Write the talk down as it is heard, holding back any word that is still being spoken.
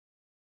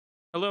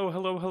Hello,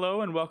 hello, hello,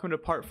 and welcome to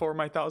part 4 of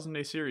my 1000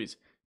 Day series.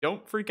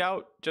 Don't freak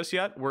out just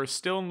yet. We're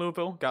still in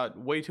Louisville. Got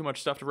way too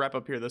much stuff to wrap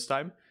up here this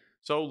time.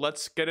 So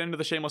let's get into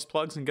the shameless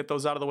plugs and get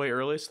those out of the way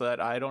early so that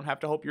I don't have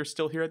to hope you're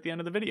still here at the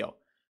end of the video.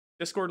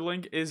 Discord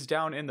link is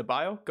down in the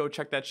bio. Go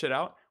check that shit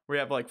out. We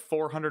have like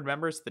 400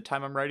 members at the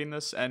time I'm writing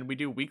this, and we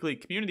do weekly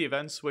community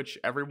events, which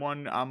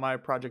everyone on my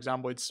Project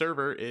Zomboid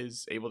server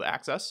is able to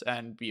access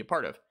and be a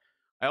part of.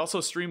 I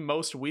also stream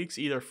most weeks,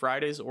 either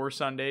Fridays or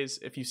Sundays.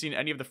 If you've seen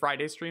any of the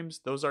Friday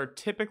streams, those are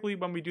typically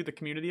when we do the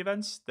community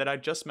events that I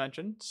just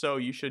mentioned, so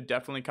you should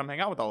definitely come hang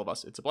out with all of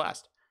us. It's a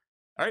blast.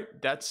 All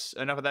right, that's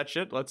enough of that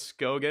shit. Let's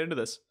go get into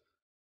this.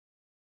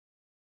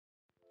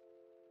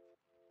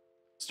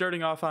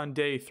 Starting off on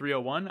day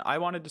 301, I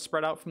wanted to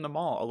spread out from the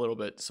mall a little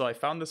bit, so I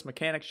found this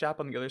mechanic shop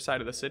on the other side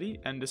of the city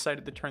and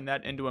decided to turn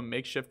that into a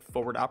makeshift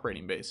forward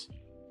operating base.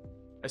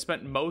 I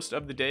spent most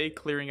of the day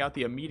clearing out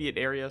the immediate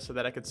area so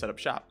that I could set up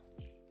shop.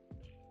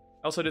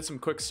 I also did some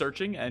quick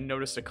searching and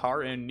noticed a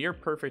car in near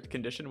perfect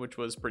condition, which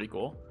was pretty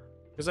cool.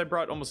 Because I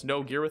brought almost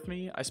no gear with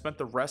me, I spent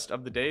the rest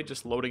of the day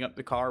just loading up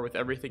the car with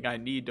everything I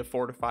need to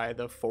fortify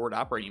the forward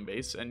operating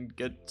base and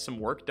get some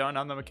work done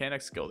on the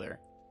mechanic skill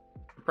there.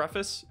 To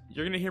preface,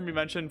 you're going to hear me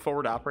mention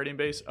forward operating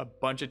base a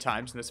bunch of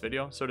times in this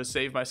video, so to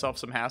save myself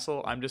some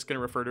hassle, I'm just going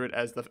to refer to it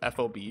as the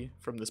FOB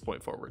from this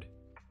point forward.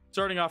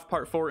 Starting off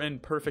part 4 in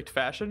perfect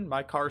fashion,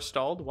 my car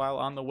stalled while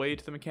on the way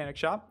to the mechanic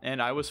shop,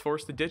 and I was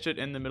forced to ditch it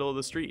in the middle of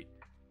the street.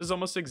 This is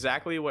almost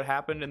exactly what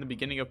happened in the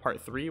beginning of part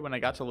 3 when I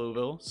got to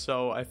Louisville,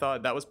 so I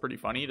thought that was pretty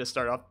funny to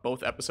start off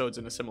both episodes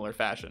in a similar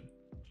fashion.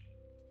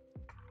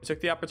 I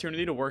took the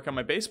opportunity to work on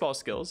my baseball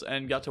skills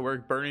and got to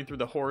work burning through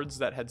the hordes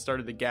that had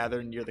started to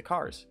gather near the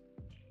cars.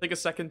 Take a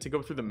second to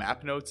go through the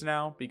map notes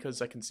now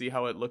because I can see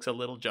how it looks a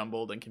little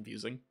jumbled and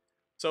confusing.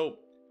 So,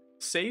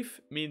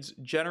 safe means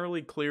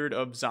generally cleared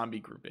of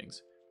zombie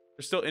groupings.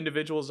 There's still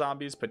individual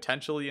zombies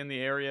potentially in the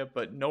area,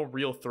 but no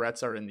real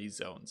threats are in these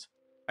zones.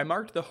 I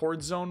marked the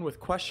horde zone with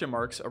question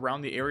marks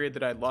around the area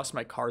that I'd lost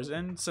my cars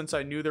in, since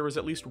I knew there was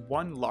at least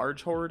one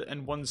large horde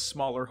and one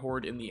smaller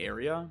horde in the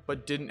area,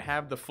 but didn't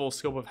have the full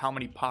scope of how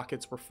many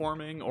pockets were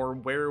forming or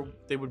where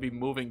they would be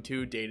moving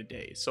to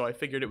day, so I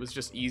figured it was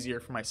just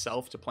easier for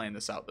myself to plan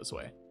this out this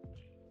way.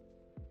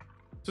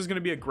 This is going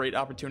to be a great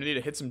opportunity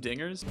to hit some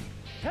dingers.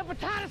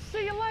 Hepatitis,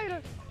 see you later!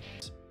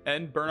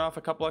 And burn off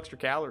a couple extra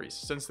calories,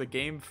 since the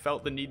game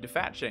felt the need to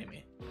fat shame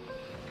me.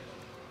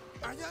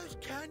 Are those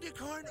candy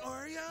corn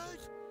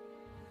Oreos?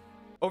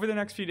 Over the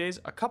next few days,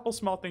 a couple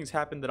small things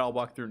happened that I'll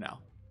walk through now.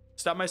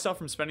 Stopped myself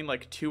from spending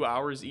like 2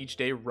 hours each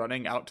day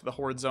running out to the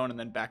horde zone and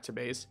then back to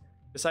base.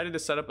 Decided to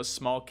set up a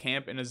small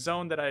camp in a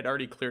zone that I had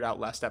already cleared out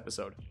last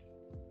episode.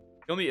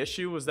 The only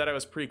issue was that I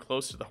was pretty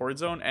close to the horde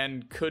zone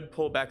and could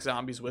pull back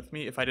zombies with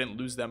me if I didn't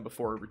lose them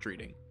before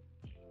retreating.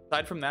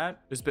 Aside from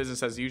that, it's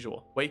business as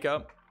usual. Wake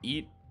up,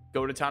 eat,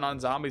 go to town on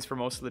zombies for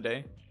most of the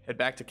day, head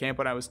back to camp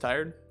when I was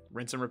tired,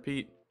 rinse and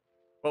repeat.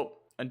 Well,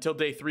 until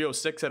day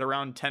 306 at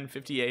around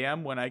 10:50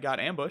 a.m. when I got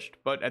ambushed,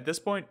 but at this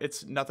point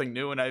it's nothing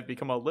new and I've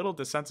become a little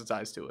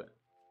desensitized to it.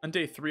 On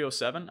day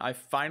 307, I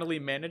finally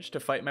managed to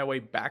fight my way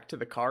back to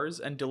the cars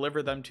and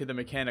deliver them to the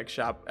mechanic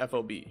shop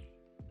FOB.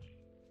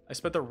 I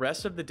spent the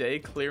rest of the day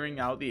clearing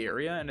out the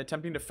area and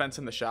attempting to fence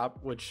in the shop,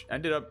 which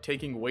ended up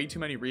taking way too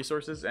many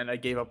resources and I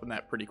gave up on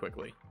that pretty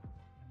quickly.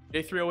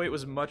 Day 308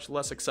 was much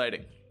less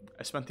exciting.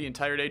 I spent the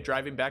entire day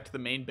driving back to the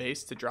main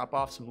base to drop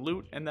off some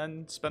loot, and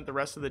then spent the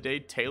rest of the day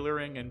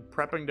tailoring and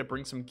prepping to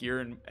bring some gear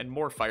and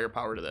more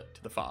firepower to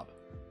the FOB.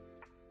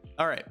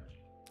 Alright,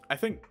 I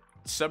think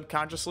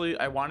subconsciously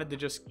I wanted to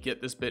just get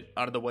this bit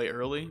out of the way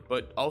early,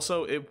 but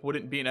also it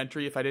wouldn't be an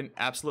entry if I didn't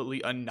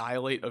absolutely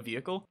annihilate a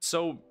vehicle.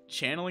 So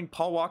channeling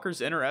Paul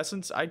Walker's inner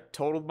essence, I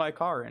totaled my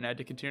car and had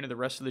to continue the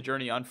rest of the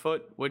journey on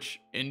foot, which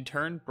in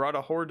turn brought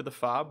a horde to the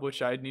FOB,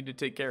 which I'd need to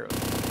take care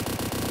of.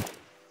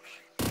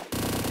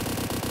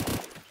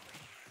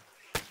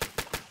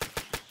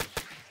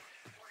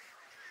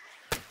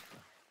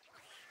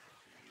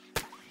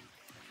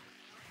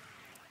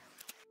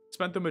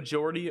 Spent the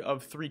majority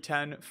of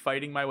 310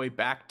 fighting my way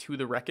back to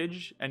the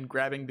wreckage and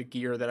grabbing the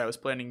gear that I was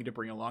planning to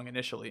bring along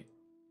initially.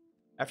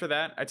 After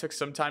that, I took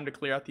some time to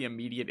clear out the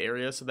immediate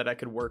area so that I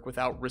could work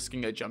without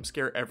risking a jump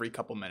scare every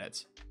couple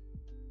minutes.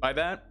 By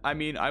that, I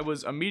mean I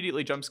was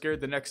immediately jump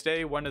scared the next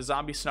day when a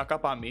zombie snuck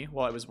up on me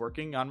while I was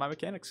working on my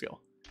mechanic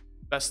skill.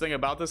 Best thing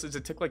about this is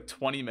it took like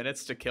 20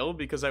 minutes to kill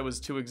because I was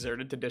too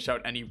exerted to dish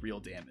out any real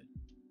damage.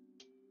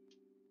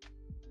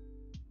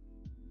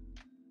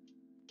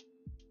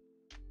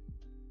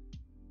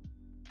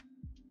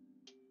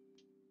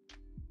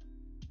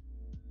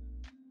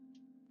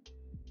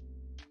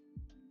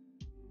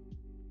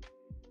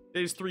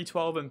 Days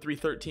 312 and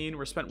 313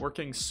 were spent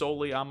working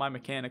solely on my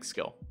mechanic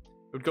skill.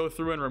 I would go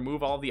through and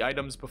remove all the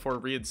items before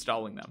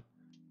reinstalling them.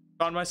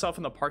 Found myself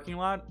in the parking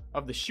lot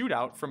of the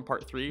shootout from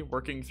part 3,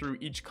 working through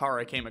each car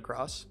I came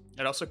across.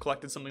 I'd also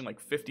collected something like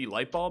 50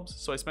 light bulbs,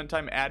 so I spent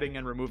time adding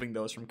and removing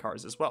those from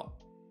cars as well.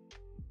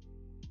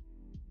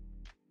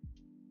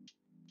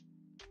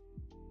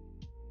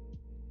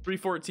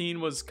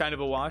 314 was kind of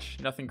a wash,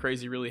 nothing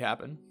crazy really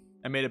happened.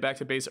 I made it back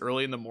to base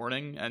early in the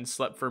morning and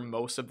slept for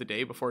most of the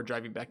day before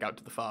driving back out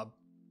to the fob.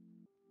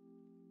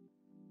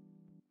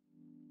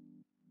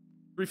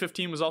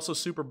 3:15 was also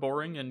super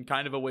boring and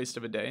kind of a waste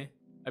of a day.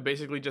 I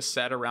basically just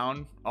sat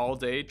around all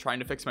day trying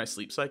to fix my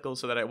sleep cycle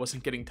so that I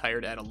wasn't getting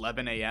tired at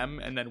 11 a.m.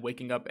 and then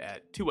waking up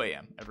at 2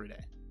 a.m. every day.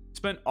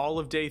 Spent all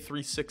of day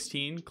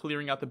 3:16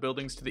 clearing out the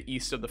buildings to the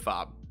east of the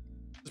fob.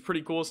 It was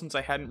pretty cool since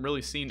I hadn't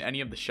really seen any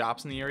of the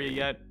shops in the area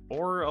yet,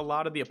 or a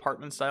lot of the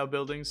apartment style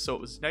buildings, so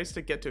it was nice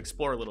to get to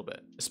explore a little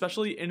bit,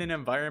 especially in an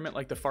environment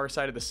like the far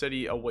side of the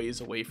city a ways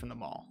away from the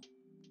mall.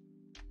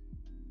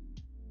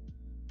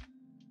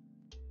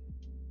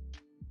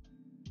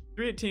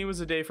 3:18 was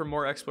a day for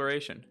more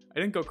exploration. I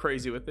didn't go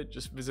crazy with it,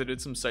 just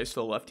visited some sites to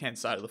the left hand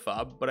side of the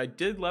fob, but I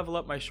did level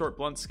up my short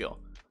blunt skill.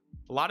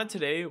 A lot of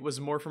today was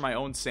more for my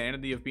own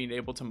sanity of being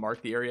able to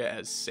mark the area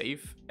as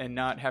safe and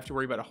not have to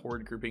worry about a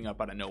horde grouping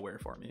up out of nowhere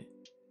for me.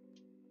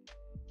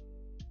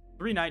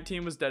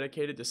 3:19 was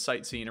dedicated to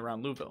sightseeing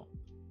around Louisville.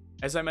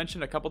 As I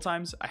mentioned a couple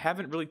times, I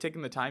haven't really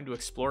taken the time to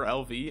explore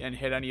LV and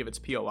hit any of its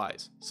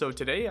POIs, so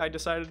today I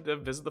decided to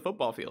visit the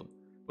football field,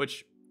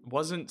 which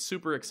wasn't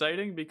super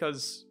exciting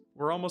because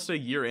we're almost a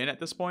year in at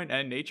this point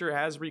and nature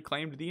has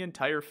reclaimed the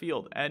entire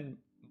field and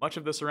much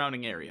of the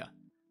surrounding area.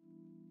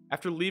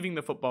 After leaving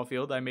the football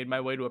field, I made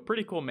my way to a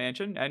pretty cool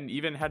mansion and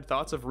even had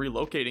thoughts of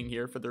relocating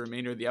here for the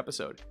remainder of the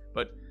episode,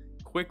 but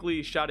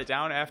quickly shot it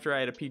down after I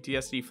had a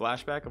PTSD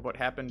flashback of what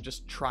happened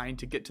just trying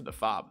to get to the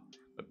fob,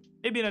 but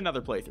maybe in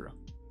another playthrough.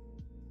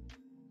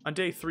 On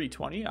day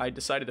 320, I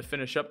decided to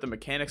finish up the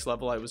mechanics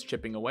level I was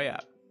chipping away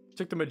at. It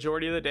took the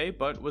majority of the day,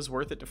 but was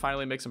worth it to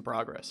finally make some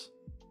progress.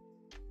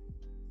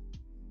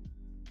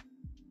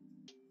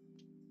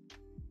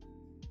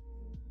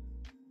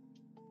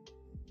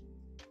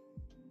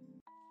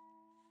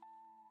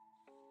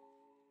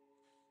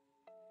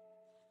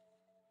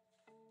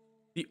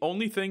 The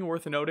only thing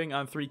worth noting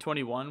on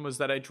 321 was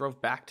that I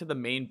drove back to the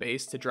main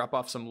base to drop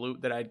off some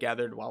loot that I'd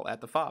gathered while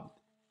at the fob.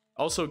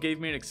 Also gave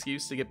me an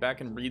excuse to get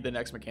back and read the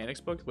next mechanics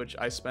book, which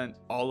I spent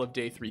all of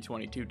day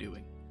 322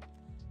 doing.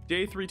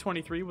 Day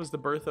 323 was the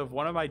birth of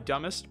one of my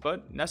dumbest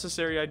but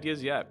necessary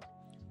ideas yet.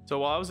 So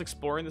while I was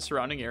exploring the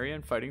surrounding area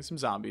and fighting some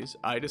zombies,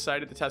 I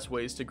decided to test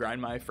ways to grind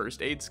my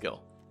first aid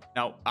skill.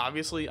 Now,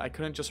 obviously, I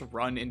couldn't just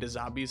run into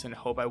zombies and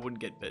hope I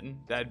wouldn't get bitten.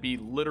 That'd be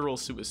literal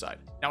suicide.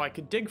 Now, I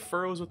could dig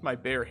furrows with my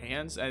bare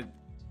hands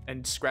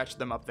and scratch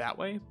them up that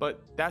way,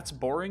 but that's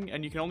boring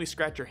and you can only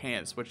scratch your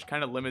hands, which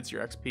kind of limits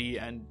your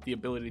XP and the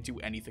ability to do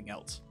anything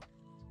else.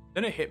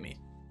 Then it hit me,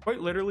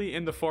 quite literally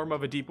in the form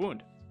of a deep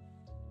wound.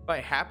 If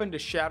I happened to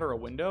shatter a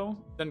window,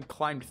 then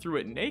climbed through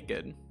it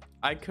naked,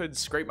 I could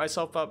scrape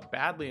myself up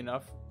badly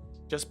enough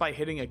just by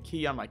hitting a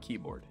key on my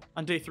keyboard.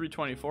 On day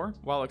 324,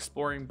 while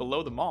exploring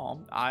below the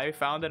mall, I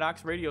found an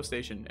Ox radio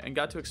station and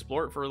got to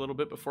explore it for a little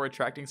bit before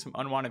attracting some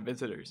unwanted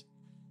visitors.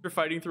 After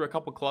fighting through a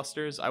couple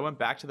clusters, I went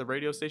back to the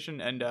radio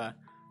station and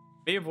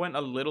may have went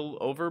a little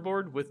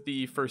overboard with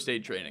the first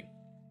aid training.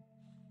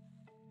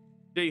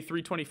 Day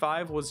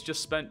 325 was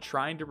just spent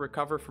trying to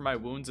recover from my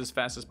wounds as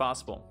fast as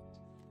possible.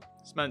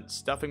 Spent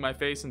stuffing my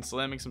face and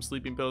slamming some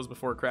sleeping pills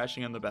before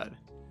crashing on the bed.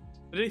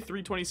 On day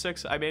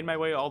 326, I made my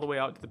way all the way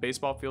out to the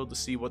baseball field to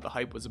see what the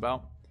hype was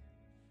about.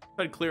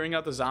 Tried clearing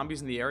out the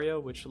zombies in the area,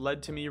 which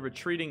led to me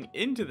retreating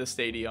into the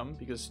stadium,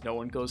 because no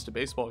one goes to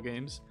baseball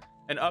games,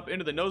 and up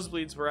into the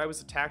nosebleeds where I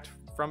was attacked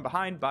from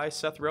behind by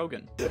Seth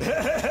Rogen.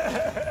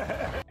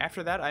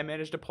 After that, I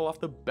managed to pull off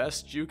the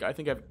best juke I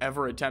think I've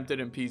ever attempted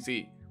in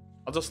PZ.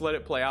 I'll just let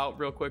it play out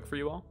real quick for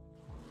you all.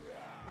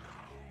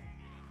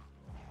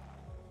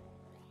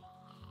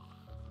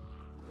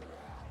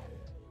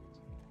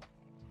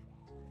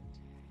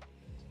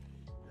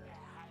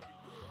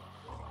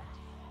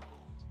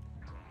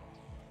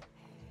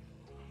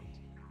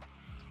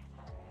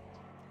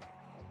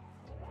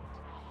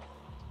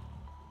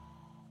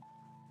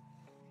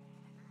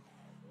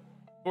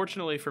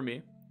 Fortunately for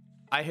me,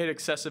 I hit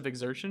excessive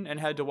exertion and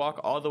had to walk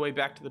all the way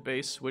back to the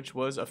base, which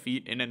was a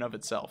feat in and of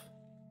itself.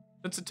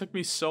 Since it took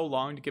me so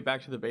long to get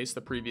back to the base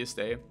the previous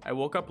day, I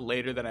woke up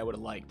later than I would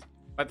have liked.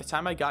 By the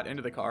time I got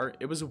into the car,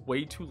 it was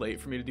way too late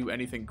for me to do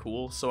anything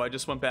cool, so I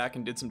just went back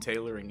and did some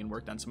tailoring and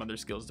worked on some other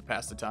skills to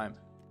pass the time.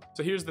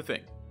 So here's the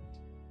thing.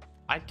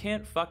 I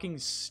can't fucking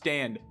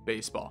stand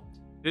baseball.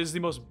 It is the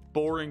most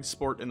boring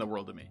sport in the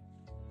world to me.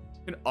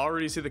 You can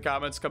already see the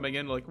comments coming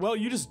in like, well,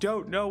 you just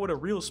don't know what a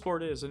real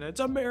sport is, and it's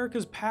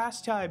America's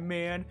pastime,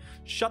 man.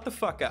 Shut the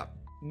fuck up.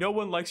 No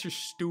one likes your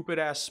stupid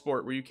ass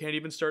sport where you can't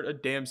even start a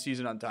damn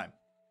season on time.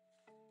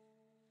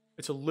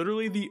 It's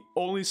literally the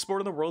only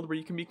sport in the world where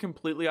you can be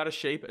completely out of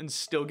shape and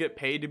still get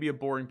paid to be a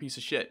boring piece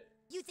of shit.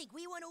 You think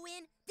we want to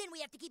win? Then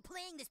we have to keep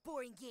playing this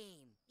boring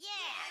game. Yeah!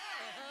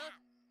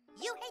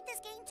 You hate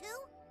this game too?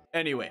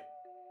 Anyway,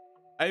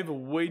 I have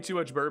way too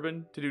much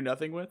bourbon to do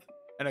nothing with,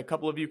 and a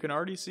couple of you can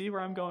already see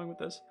where I'm going with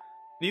this.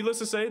 Needless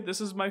to say, this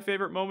is my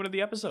favorite moment of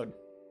the episode.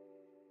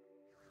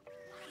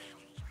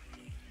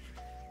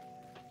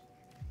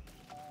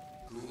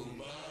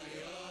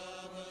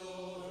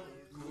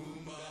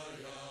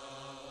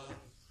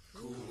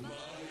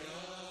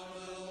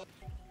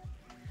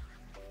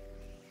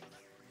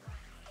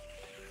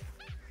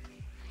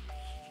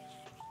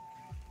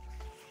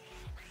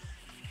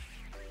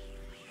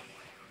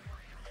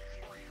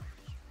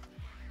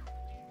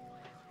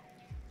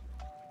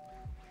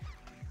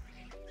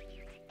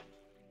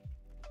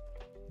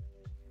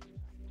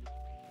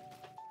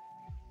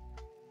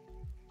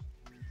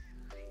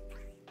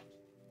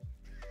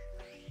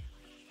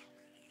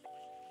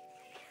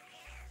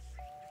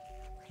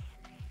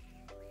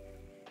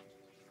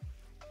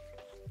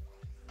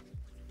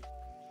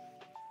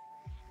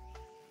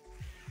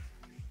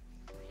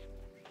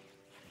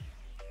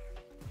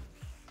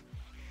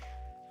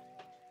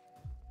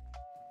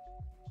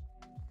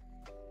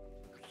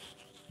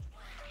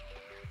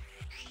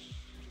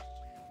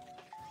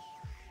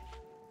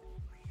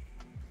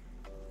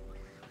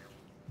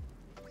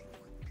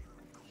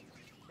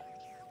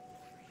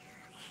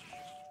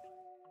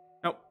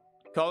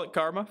 Call it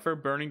karma for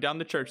burning down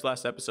the church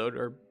last episode,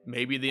 or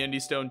maybe the Indy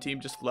Stone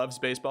team just loves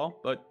baseball,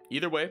 but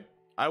either way,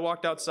 I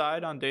walked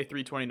outside on day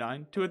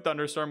 329 to a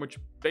thunderstorm which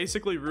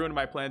basically ruined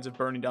my plans of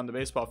burning down the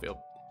baseball field.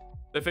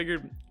 I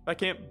figured if I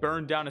can't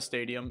burn down a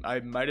stadium, I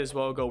might as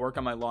well go work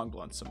on my long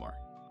blunts some more.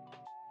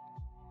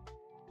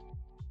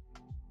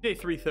 Day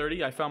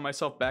 330, I found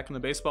myself back in the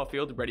baseball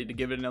field ready to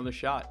give it another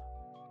shot.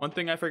 One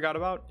thing I forgot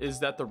about is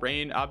that the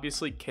rain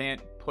obviously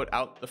can't put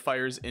out the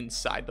fires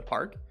inside the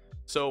park.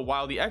 So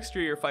while the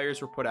exterior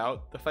fires were put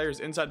out, the fires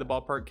inside the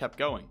ballpark kept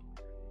going.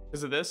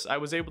 Because of this, I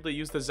was able to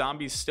use the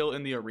zombies still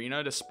in the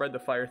arena to spread the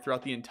fire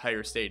throughout the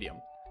entire stadium.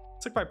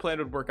 It's like my plan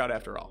would work out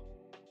after all.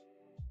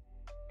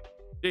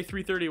 Day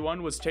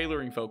 331 was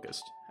tailoring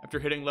focused. After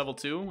hitting level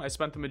 2, I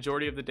spent the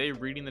majority of the day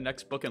reading the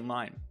next book in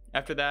line.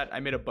 After that, I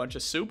made a bunch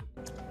of soup.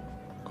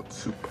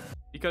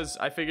 Because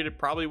I figured it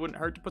probably wouldn't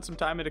hurt to put some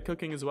time into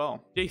cooking as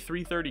well. Day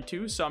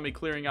 332 saw me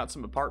clearing out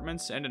some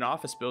apartments and an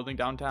office building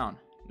downtown.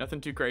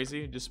 Nothing too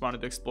crazy, just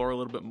wanted to explore a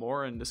little bit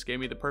more, and this gave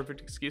me the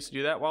perfect excuse to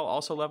do that while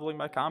also leveling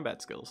my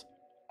combat skills.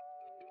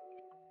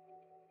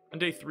 On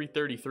day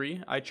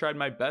 333, I tried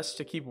my best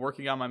to keep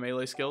working on my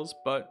melee skills,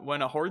 but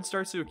when a horde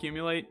starts to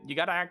accumulate, you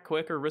gotta act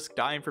quick or risk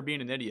dying for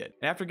being an idiot.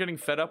 And after getting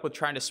fed up with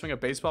trying to swing a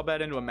baseball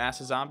bat into a mass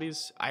of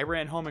zombies, I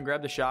ran home and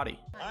grabbed a shotty.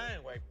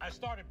 Anyway, I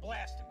started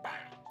blasting. Bang!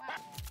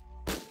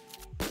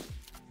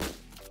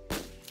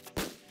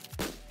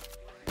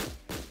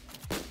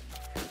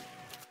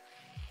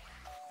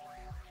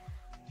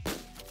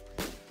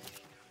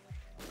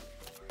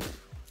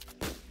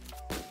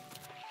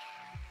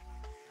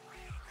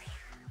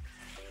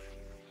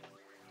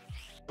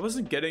 I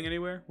wasn't getting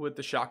anywhere with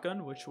the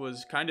shotgun, which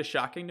was kind of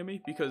shocking to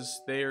me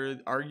because they are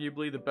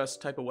arguably the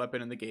best type of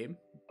weapon in the game,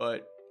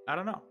 but I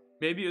don't know.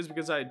 Maybe it was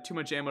because I had too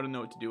much ammo to know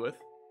what to do with,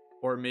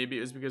 or maybe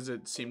it was because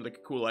it seemed like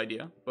a cool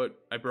idea, but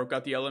I broke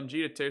out the LMG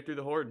to tear through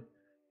the horde.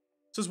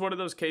 This is one of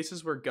those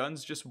cases where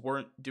guns just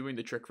weren't doing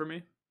the trick for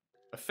me.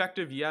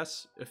 Effective,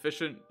 yes.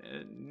 Efficient,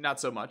 not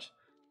so much.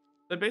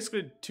 There are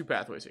basically two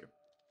pathways here.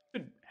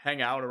 You could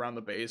hang out around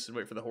the base and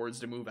wait for the hordes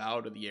to move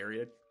out of the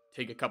area.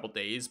 Take a couple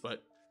days,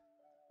 but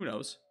who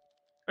knows?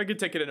 I could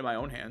take it into my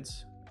own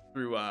hands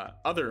through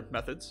other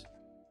methods.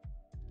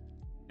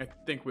 I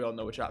think we all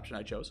know which option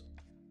I chose.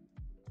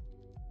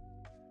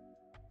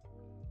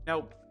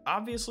 Now,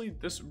 obviously,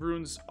 this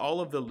ruins all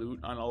of the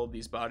loot on all of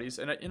these bodies,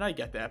 and I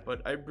get that,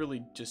 but I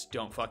really just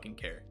don't fucking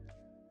care.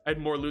 I had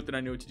more loot than I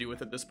knew what to do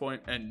with at this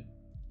point, and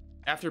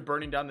after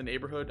burning down the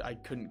neighborhood, I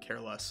couldn't care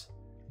less.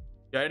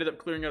 Yeah, I ended up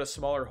clearing out a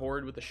smaller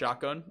horde with a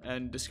shotgun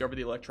and discovered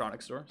the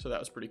electronics store, so that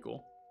was pretty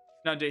cool.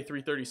 Now, on day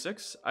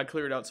 336, I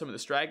cleared out some of the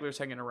stragglers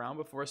hanging around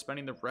before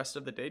spending the rest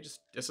of the day just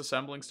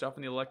disassembling stuff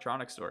in the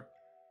electronics store.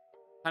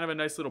 Kind of a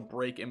nice little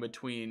break in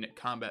between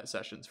combat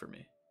sessions for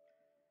me.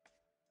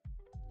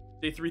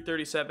 Day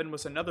 337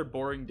 was another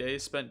boring day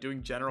spent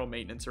doing general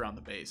maintenance around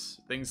the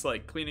base. Things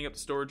like cleaning up the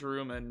storage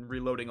room and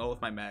reloading all of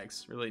my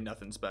mags. Really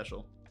nothing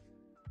special.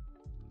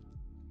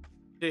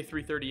 Day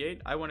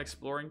 338, I went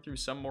exploring through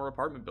some more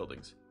apartment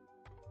buildings.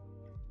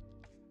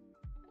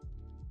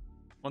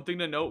 One thing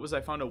to note was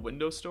I found a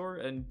window store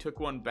and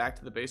took one back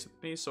to the base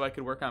with me so I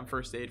could work on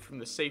first aid from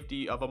the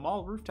safety of a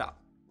mall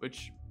rooftop,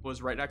 which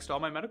was right next to all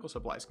my medical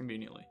supplies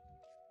conveniently.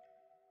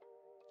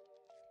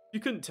 You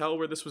couldn't tell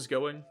where this was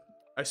going.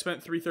 I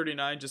spent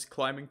 339 just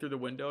climbing through the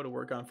window to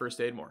work on first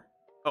aid more.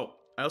 Oh,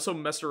 I also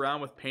messed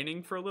around with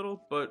painting for a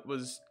little, but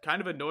was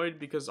kind of annoyed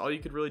because all you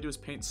could really do is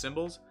paint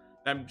symbols.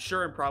 I'm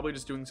sure I'm probably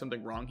just doing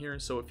something wrong here,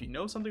 so if you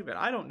know something that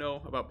I don't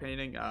know about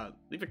painting,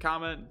 leave a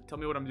comment, tell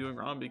me what I'm doing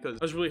wrong, because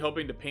I was really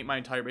hoping to paint my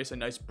entire base a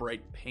nice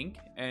bright pink,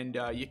 and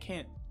you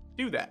can't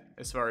do that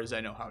as far as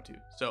I know how to.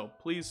 So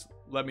please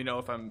let me know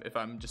if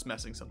I'm just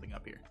messing something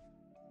up here.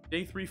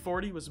 Day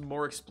 340 was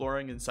more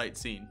exploring and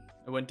sightseeing.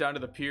 I went down to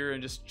the pier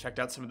and just checked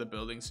out some of the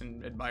buildings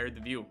and admired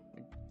the view.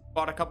 I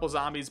fought a couple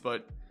zombies,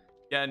 but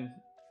again,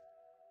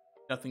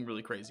 nothing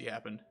really crazy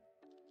happened.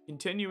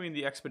 Continuing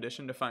the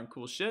expedition to find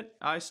cool shit,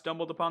 I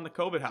stumbled upon the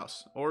COVID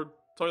house, or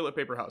toilet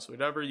paper house,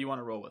 whatever you want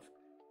to roll with.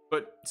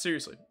 But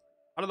seriously,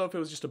 I don't know if it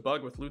was just a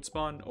bug with loot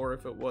spawn, or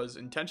if it was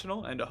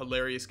intentional and a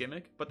hilarious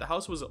gimmick, but the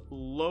house was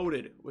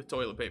loaded with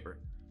toilet paper.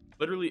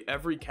 Literally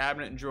every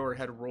cabinet and drawer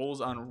had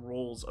rolls on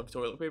rolls of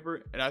toilet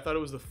paper, and I thought it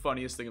was the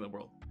funniest thing in the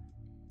world.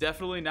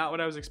 Definitely not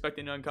what I was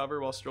expecting to uncover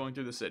while strolling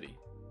through the city.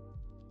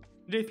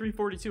 Day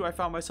 342, I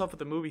found myself at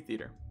the movie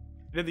theater.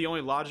 I did the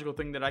only logical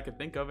thing that I could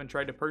think of and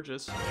tried to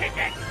purchase.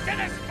 Tickets to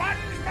the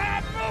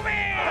SpongeBob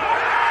movie!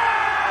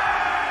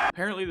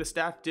 Apparently the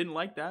staff didn't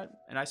like that,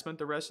 and I spent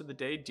the rest of the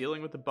day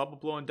dealing with the bubble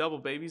blowing double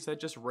babies that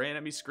just ran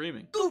at me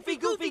screaming. Goofy,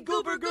 goofy,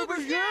 goober, goober,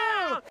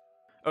 yeah!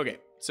 Okay,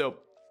 so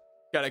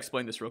gotta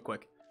explain this real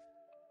quick.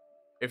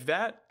 If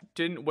that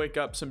didn't wake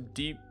up some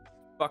deep,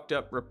 fucked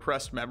up,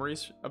 repressed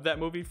memories of that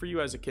movie for you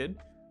as a kid,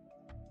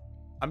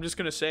 I'm just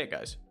gonna say it,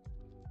 guys.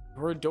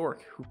 You're a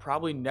dork who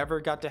probably never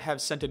got to have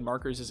scented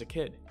markers as a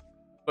kid.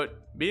 But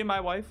me and my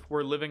wife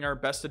were living our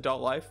best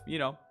adult life, you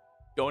know,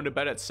 going to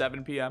bed at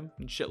 7 p.m.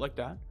 and shit like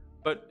that.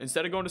 But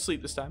instead of going to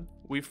sleep this time,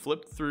 we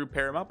flipped through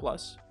Paramount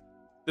Plus,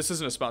 This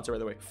isn't a sponsor, by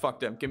the way. Fuck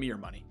them. Give me your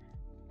money.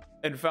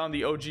 And found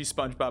the OG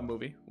SpongeBob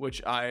movie,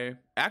 which I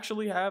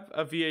actually have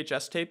a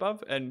VHS tape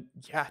of. And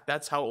yeah,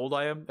 that's how old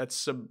I am. That's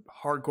some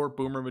hardcore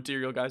boomer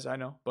material, guys, I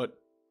know. But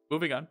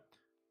moving on.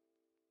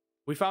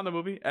 We found the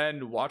movie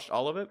and watched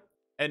all of it.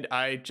 And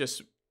I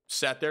just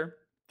sat there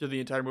through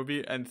the entire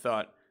movie and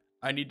thought,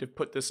 I need to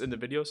put this in the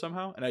video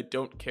somehow. And I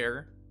don't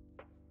care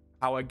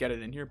how I get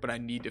it in here, but I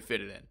need to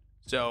fit it in.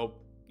 So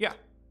yeah,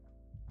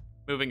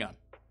 moving on.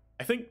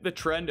 I think the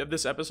trend of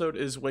this episode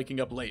is waking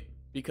up late,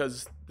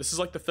 because this is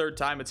like the third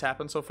time it's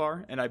happened so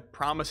far, and I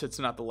promise it's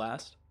not the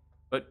last.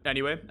 But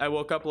anyway, I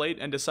woke up late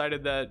and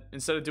decided that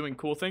instead of doing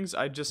cool things,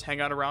 I'd just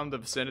hang out around the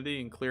vicinity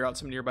and clear out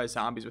some nearby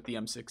zombies with the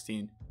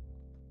M16.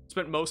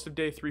 Spent most of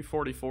day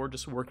 344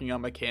 just working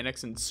on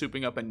mechanics and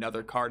souping up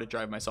another car to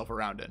drive myself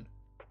around in.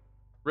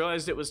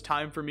 Realized it was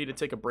time for me to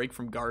take a break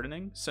from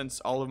gardening,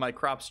 since all of my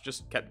crops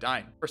just kept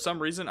dying. For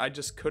some reason, I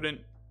just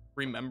couldn't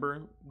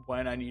remember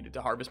when I needed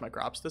to harvest my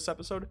crops this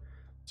episode.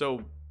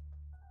 So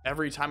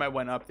every time I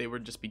went up, they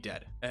would just be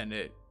dead, and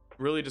it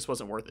really just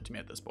wasn't worth it to me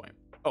at this point.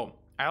 Oh,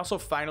 I also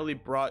finally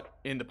brought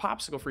in the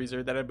popsicle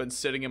freezer that had been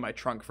sitting in my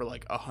trunk for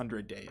like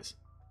 100 days.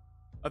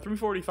 At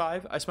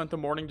 3:45, I spent the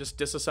morning just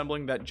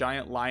disassembling that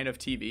giant line of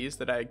TVs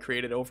that I had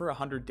created over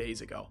 100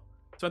 days ago.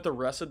 Spent the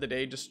rest of the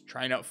day just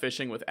trying out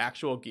fishing with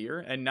actual gear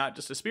and not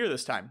just a spear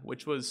this time,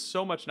 which was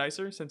so much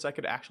nicer since I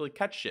could actually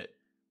catch shit.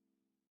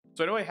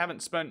 So I know I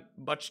haven't spent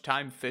much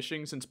time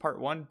fishing since part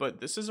 1,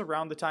 but this is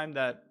around the time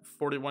that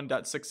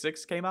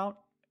 41.66 came out.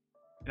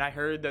 And I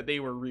heard that they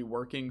were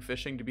reworking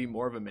fishing to be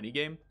more of a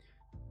minigame.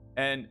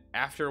 And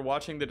after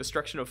watching the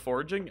destruction of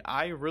foraging,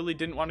 I really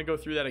didn't want to go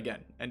through that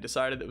again, and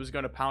decided it was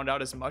going to pound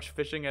out as much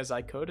fishing as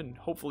I could and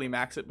hopefully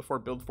max it before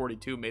build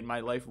 42 made my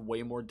life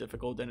way more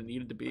difficult than it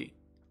needed to be.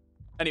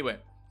 Anyway,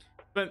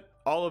 spent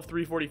all of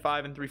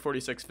 345 and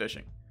 346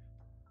 fishing.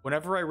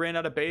 Whenever I ran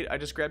out of bait, I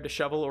just grabbed a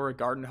shovel or a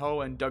garden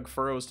hoe and dug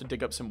furrows to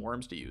dig up some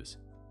worms to use.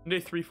 On day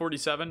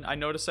 347, I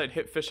noticed I'd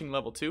hit fishing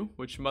level 2,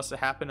 which must have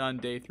happened on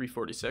day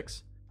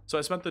 346. So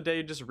I spent the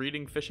day just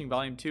reading Fishing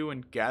Volume 2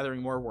 and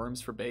gathering more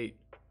worms for bait.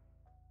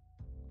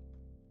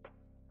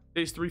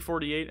 Days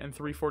 348 and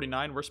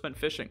 349 were spent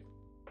fishing.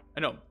 I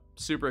know,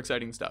 super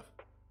exciting stuff.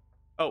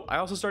 Oh, I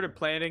also started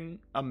planting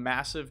a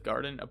massive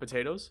garden of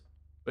potatoes,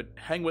 but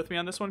hang with me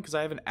on this one because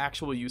I have an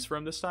actual use for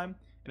them this time.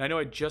 And I know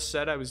I just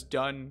said I was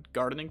done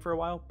gardening for a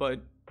while,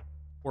 but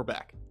we're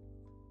back.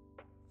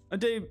 On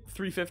day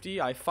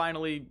 350, I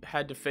finally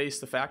had to face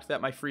the fact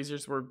that my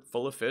freezers were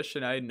full of fish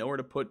and I had nowhere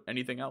to put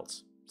anything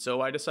else.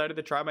 So I decided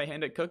to try my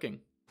hand at cooking.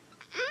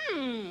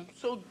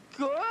 So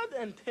good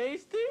and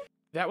tasty?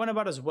 That went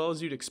about as well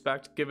as you'd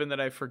expect, given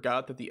that I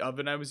forgot that the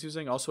oven I was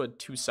using also had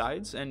 2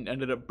 sides and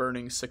ended up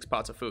burning 6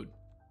 pots of food.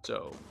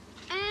 So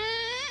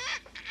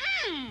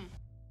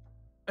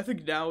I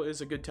think now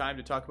is a good time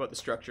to talk about the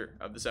structure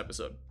of this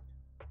episode.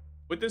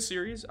 With this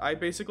series, I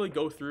basically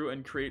go through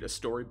and create a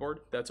storyboard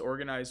that's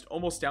organized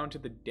almost down to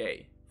the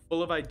day,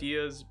 full of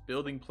ideas,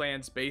 building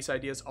plans, base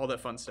ideas, all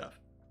that fun stuff.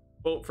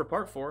 Well, for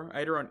part 4, I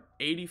had around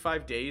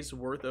 85 days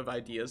worth of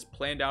ideas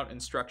planned out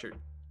and structured,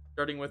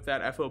 starting with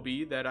that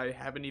FOB that I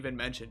haven't even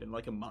mentioned in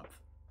like a month.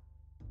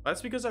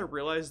 That's because I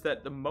realized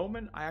that the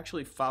moment I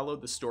actually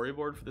followed the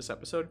storyboard for this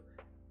episode,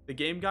 the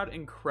game got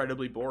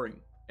incredibly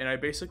boring, and I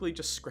basically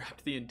just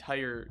scrapped the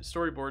entire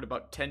storyboard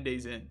about 10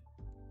 days in,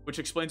 which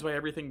explains why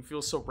everything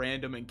feels so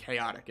random and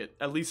chaotic,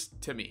 at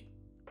least to me.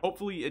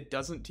 Hopefully it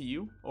doesn't to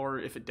you, or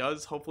if it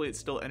does, hopefully it's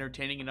still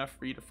entertaining enough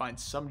for you to find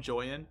some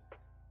joy in.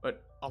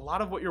 But a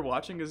lot of what you're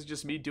watching is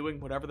just me doing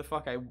whatever the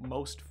fuck I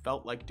most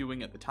felt like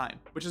doing at the time,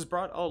 which has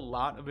brought a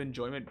lot of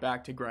enjoyment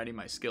back to grinding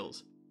my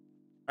skills.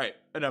 Alright,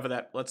 enough of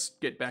that, let's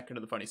get back into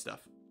the funny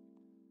stuff.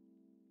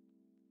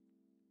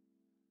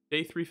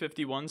 Day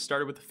 351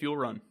 started with a fuel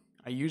run.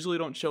 I usually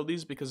don't show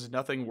these because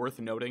nothing worth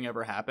noting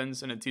ever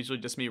happens, and it's usually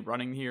just me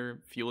running here,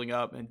 fueling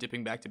up, and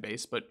dipping back to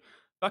base, but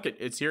fuck it,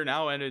 it's here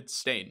now and it's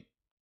staying.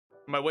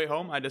 On my way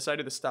home, I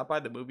decided to stop by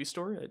the movie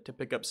store to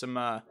pick up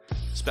some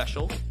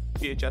special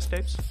VHS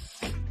tapes.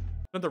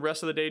 Spent the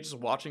rest of the day just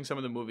watching some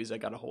of the movies I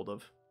got a hold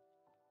of.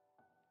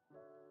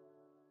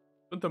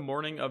 Spent the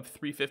morning of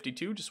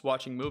 352 just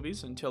watching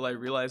movies until I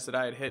realized that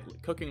I had hit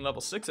cooking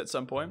level 6 at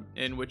some point,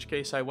 in which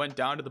case I went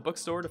down to the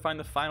bookstore to find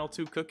the final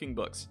 2 cooking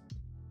books.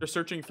 After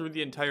searching through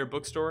the entire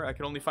bookstore, I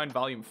could only find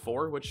volume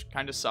 4, which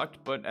kinda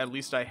sucked, but at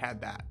least I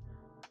had that.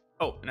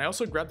 Oh, and I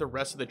also grabbed the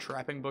rest of the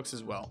trapping books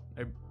as well.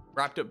 I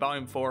wrapped up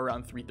volume 4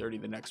 around 3:30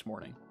 the next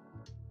morning.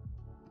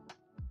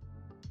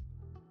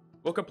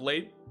 Woke up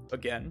late,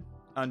 again,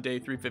 on day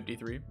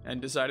 353,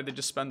 and decided to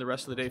just spend the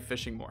rest of the day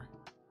fishing more.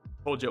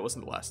 Told you it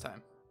wasn't the last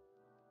time.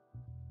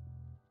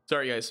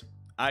 Sorry guys,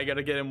 I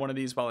gotta get in one of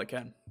these while I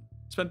can.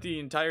 Spent the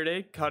entire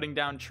day cutting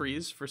down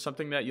trees for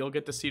something that you'll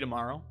get to see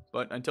tomorrow,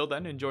 but until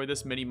then, enjoy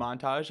this mini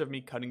montage of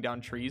me cutting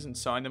down trees and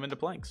sawing them into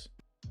planks.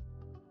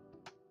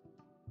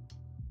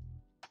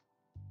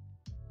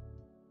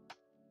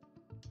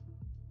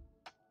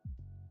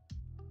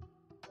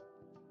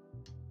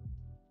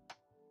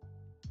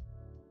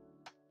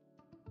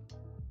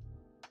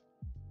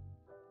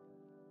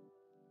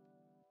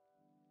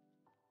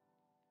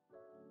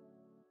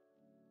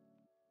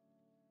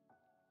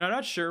 Now, I'm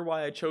not sure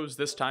why I chose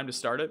this time to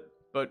start it,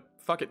 but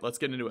fuck it, let's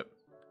get into it.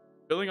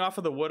 Building off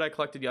of the wood I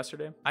collected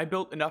yesterday, I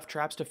built enough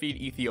traps to feed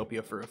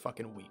Ethiopia for a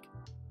fucking week.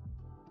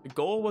 The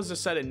goal was to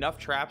set enough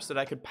traps that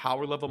I could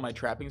power level my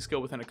trapping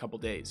skill within a couple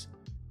days.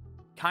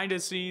 Kinda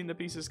seeing the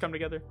pieces come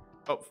together.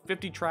 About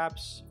 50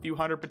 traps, a few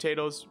hundred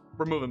potatoes,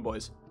 we're moving,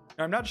 boys.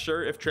 Now, I'm not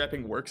sure if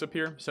trapping works up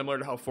here, similar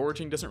to how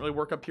foraging doesn't really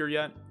work up here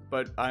yet,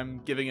 but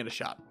I'm giving it a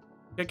shot.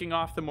 Kicking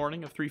off the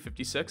morning of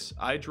 3:56,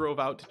 I drove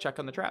out to check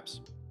on the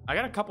traps. I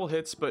got a couple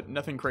hits, but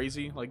nothing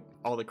crazy, like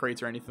all the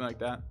crates or anything like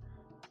that.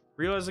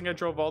 Realizing I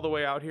drove all the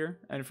way out here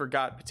and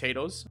forgot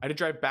potatoes, I had to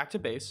drive back to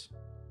base,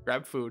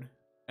 grab food,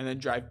 and then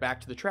drive back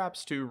to the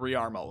traps to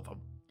rearm all of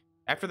them.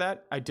 After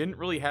that, I didn't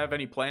really have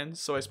any plans,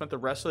 so I spent the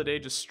rest of the day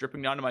just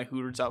stripping down to my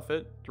Hooters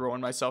outfit,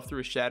 throwing myself through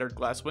a shattered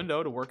glass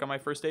window to work on my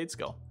first aid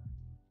skill.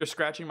 After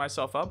scratching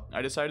myself up,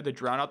 I decided to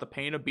drown out the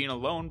pain of being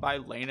alone by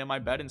laying in my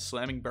bed and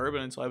slamming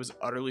bourbon until I was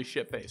utterly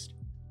shit-faced.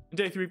 On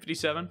day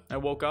 357, I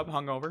woke up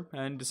hungover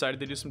and decided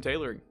to do some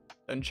tailoring,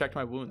 then checked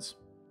my wounds.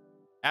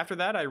 After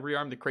that, I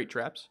rearmed the crate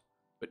traps.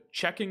 But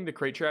checking the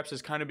crate traps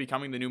is kind of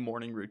becoming the new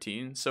morning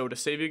routine, so to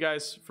save you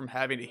guys from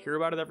having to hear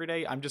about it every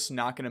day, I'm just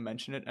not going to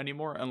mention it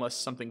anymore unless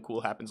something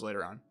cool happens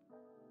later on.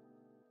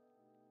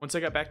 Once I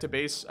got back to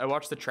base, I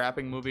watched the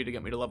trapping movie to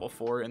get me to level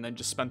 4 and then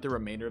just spent the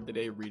remainder of the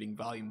day reading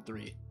volume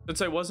 3.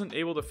 Since I wasn't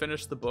able to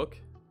finish the book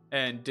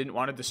and didn't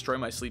want to destroy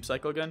my sleep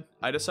cycle again,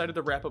 I decided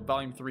to wrap up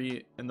volume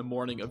 3 in the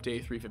morning of day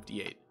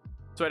 358.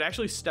 So I'd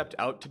actually stepped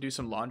out to do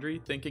some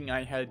laundry, thinking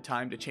I had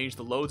time to change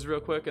the loads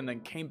real quick, and then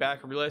came back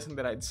realizing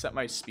that I'd set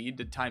my speed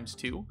to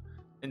 ×2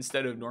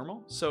 instead of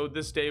normal. So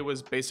this day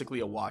was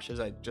basically a wash, as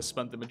I just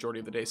spent the majority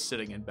of the day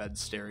sitting in bed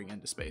staring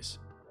into space.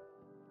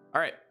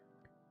 Alright,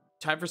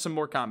 time for some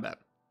more combat.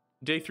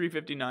 Day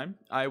 359,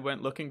 I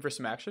went looking for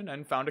some action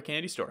and found a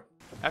candy store.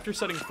 After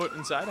setting foot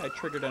inside, I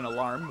triggered an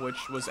alarm,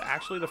 which was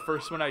actually the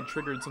first one I'd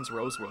triggered since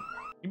Rosewood.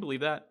 Can you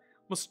believe that?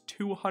 Almost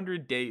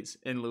 200 days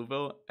in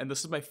Louisville, and this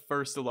is my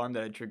first alarm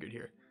that I triggered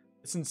here.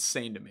 It's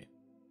insane to me.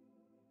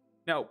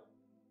 Now,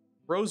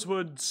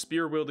 Rosewood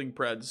spear-wielding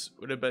Preds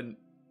would have been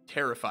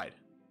terrified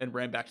and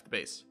ran back to the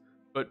base.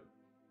 But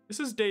this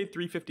is day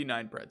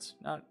 359 Preds,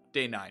 not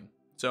day 9.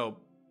 So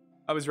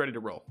I was ready to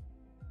roll.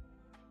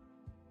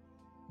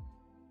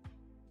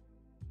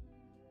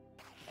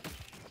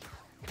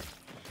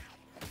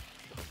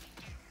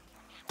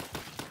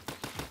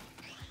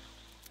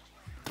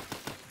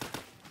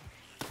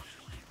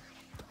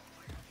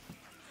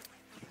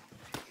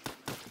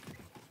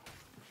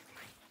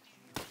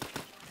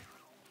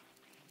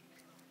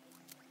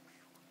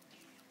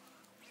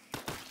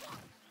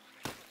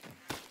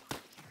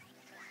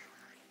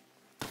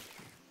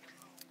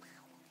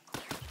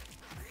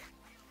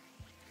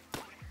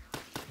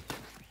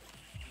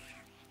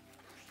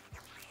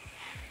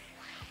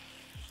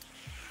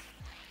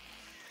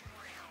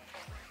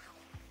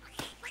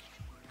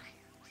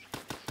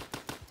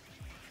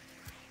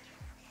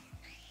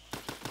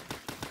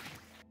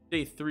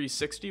 Day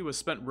 360 was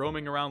spent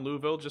roaming around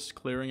Louisville, just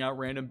clearing out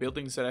random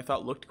buildings that I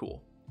thought looked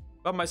cool.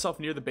 Found myself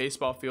near the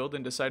baseball field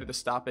and decided to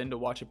stop in to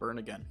watch it burn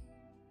again.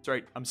 That's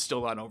right, I'm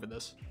still not over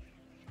this.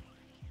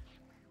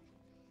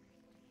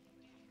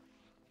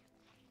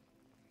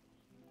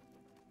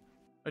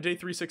 On day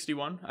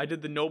 361, I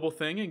did the noble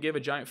thing and gave a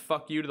giant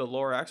fuck you to the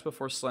Lorax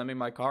before slamming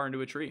my car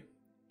into a tree.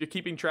 If you're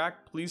keeping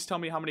track, please tell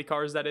me how many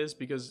cars that is,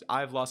 because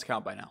I've lost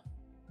count by now.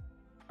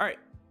 Alright.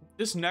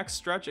 This next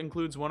stretch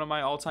includes one of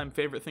my all-time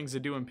favorite things to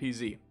do in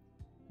PZ.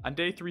 On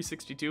day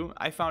 362,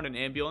 I found an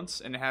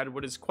ambulance and had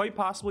what is quite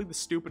possibly the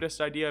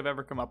stupidest idea I've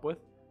ever come up with.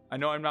 I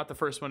know I'm not the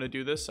first one to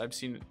do this, I've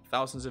seen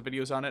thousands of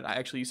videos on it, I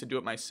actually used to do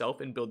it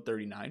myself in build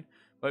 39,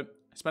 but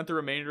I spent the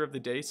remainder of the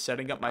day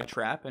setting up my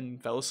trap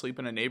and fell asleep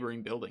in a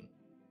neighboring building.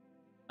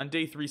 On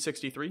day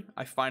 363,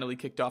 I finally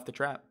kicked off the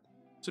trap.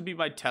 This would be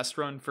my test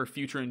run for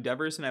future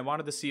endeavors, and I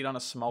wanted to see it on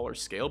a smaller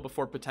scale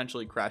before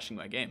potentially crashing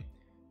my game.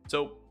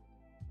 So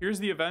here's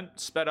the event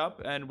sped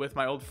up and with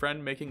my old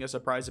friend making a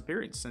surprise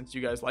appearance since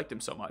you guys liked him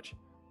so much.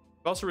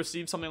 I've also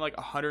received something like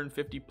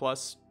 150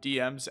 plus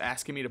DMs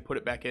asking me to put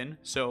it back in,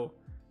 so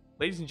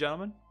ladies and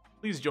gentlemen,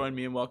 please join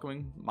me in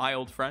welcoming my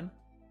old friend,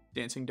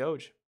 Dancing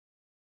Doge.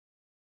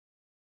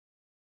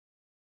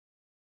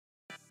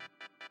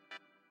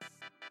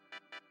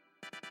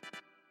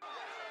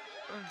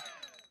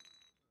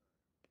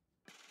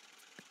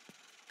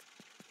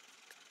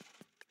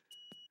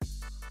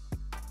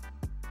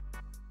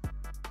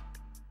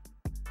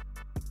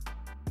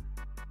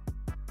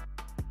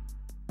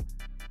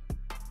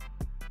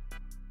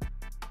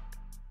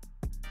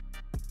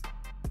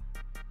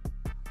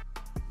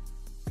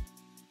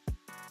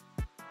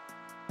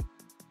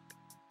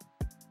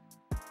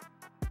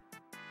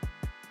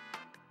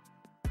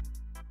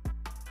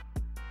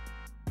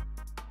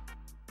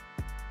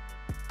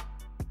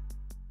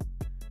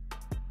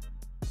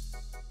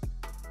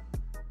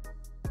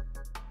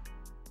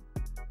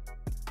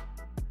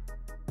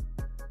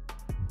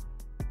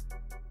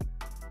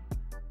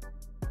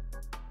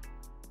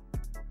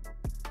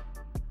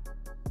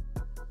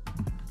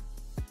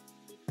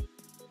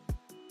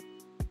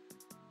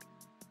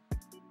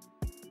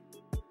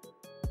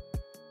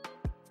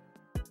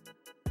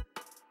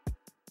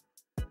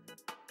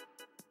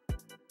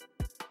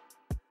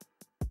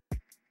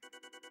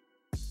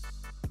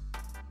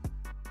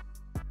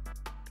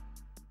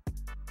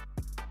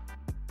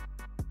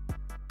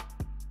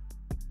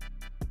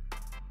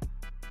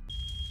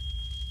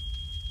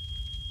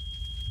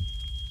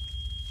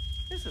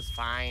 This is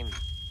fine.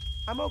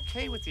 I'm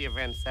okay with the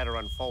events that are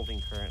unfolding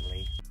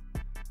currently.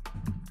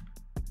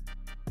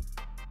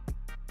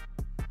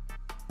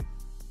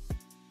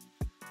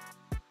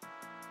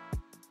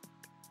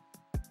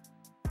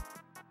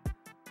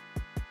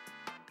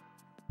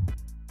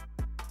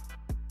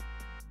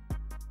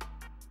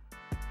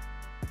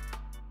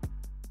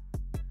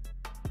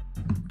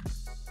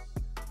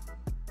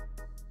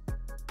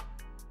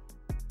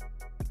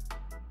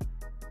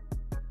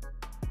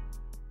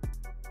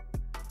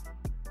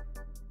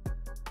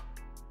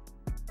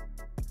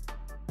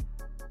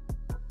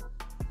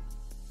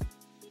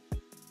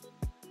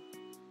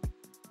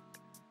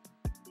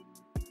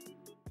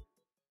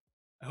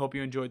 I hope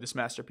you enjoyed this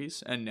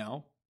masterpiece, and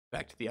now,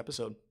 back to the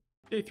episode.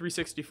 Day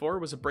 364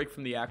 was a break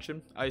from the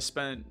action. I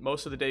spent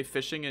most of the day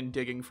fishing and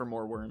digging for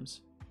more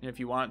worms. And if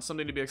you want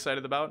something to be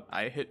excited about,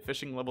 I hit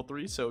fishing level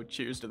 3, so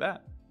cheers to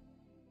that.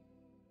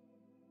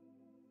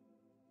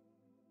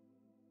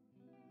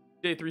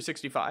 Day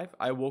 365,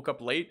 I woke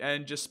up late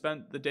and just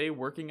spent the day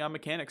working on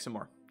mechanics some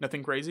more.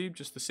 Nothing crazy,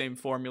 just the same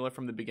formula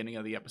from the beginning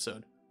of the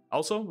episode.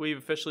 Also, we've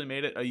officially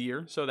made it a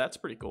year, so that's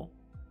pretty cool.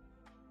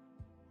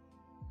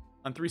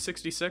 On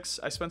 366,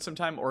 I spent some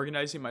time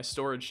organizing my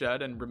storage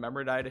shed and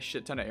remembered I had a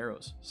shit ton of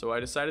arrows, so I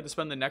decided to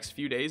spend the next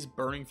few days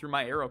burning through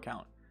my arrow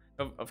count.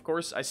 Of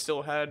course, I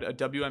still had a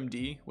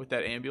WMD with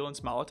that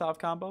ambulance Molotov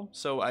combo,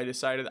 so I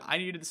decided I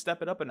needed to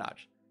step it up a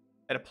notch.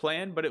 I had a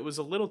plan, but it was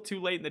a little too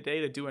late in the day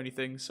to do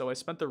anything, so I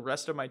spent the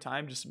rest of my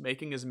time just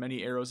making as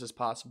many arrows as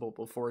possible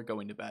before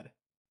going to bed.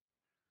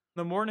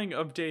 The morning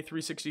of day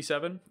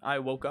 367, I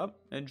woke up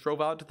and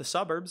drove out to the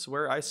suburbs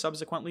where I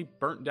subsequently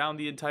burnt down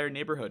the entire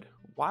neighborhood,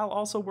 while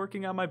also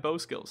working on my bow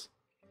skills.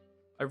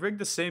 I rigged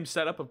the same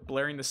setup of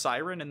blaring the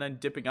siren and then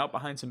dipping out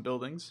behind some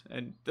buildings,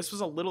 and this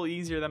was a little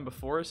easier than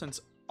before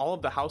since all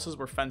of the houses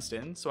were fenced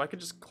in, so I could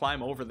just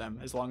climb over them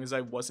as long as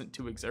I wasn't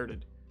too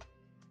exerted.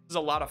 It was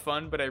a lot of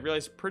fun, but I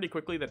realized pretty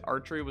quickly that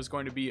archery was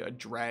going to be a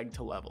drag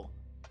to level.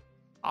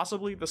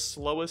 Possibly the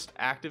slowest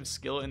active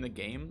skill in the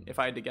game, if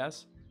I had to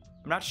guess.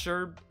 I'm not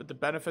sure what the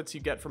benefits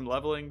you get from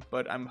leveling,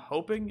 but I'm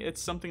hoping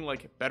it's something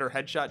like better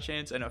headshot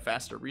chance and a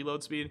faster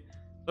reload speed.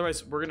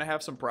 Otherwise, we're going to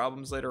have some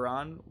problems later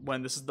on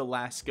when this is the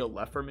last skill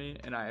left for me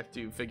and I have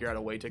to figure out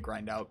a way to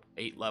grind out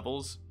 8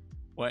 levels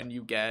when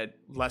you get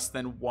less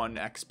than 1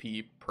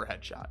 XP per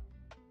headshot.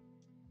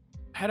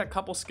 I had a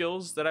couple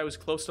skills that I was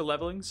close to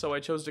leveling, so I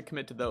chose to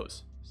commit to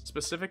those.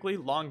 Specifically,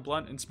 long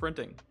blunt and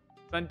sprinting.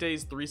 Spent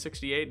days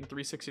 368 and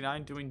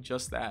 369 doing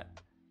just that.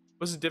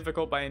 It wasn't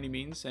difficult by any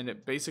means, and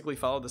it basically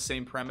followed the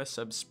same premise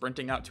of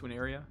sprinting out to an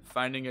area,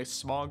 finding a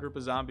small group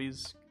of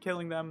zombies,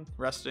 killing them,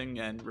 resting,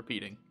 and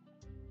repeating.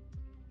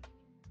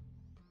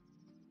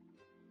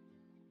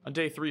 On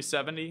day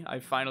 370, I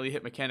finally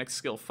hit Mechanics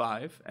Skill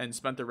 5, and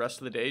spent the rest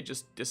of the day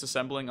just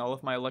disassembling all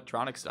of my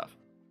electronic stuff.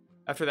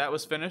 After that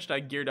was finished, I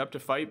geared up to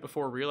fight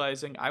before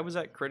realizing I was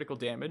at critical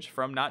damage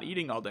from not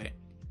eating all day.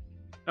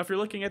 Now, if you're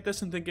looking at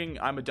this and thinking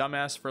I'm a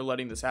dumbass for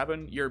letting this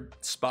happen, you're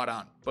spot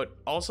on. But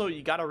also,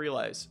 you gotta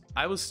realize,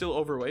 I was still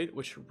overweight,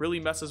 which really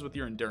messes with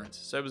your endurance.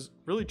 So I was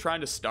really trying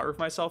to starve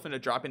myself into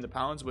dropping the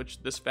pounds,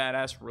 which this fat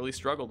ass really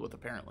struggled with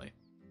apparently.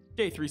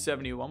 Day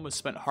 371 was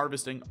spent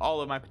harvesting all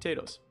of my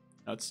potatoes.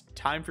 Now it's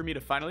time for me to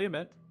finally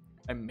admit,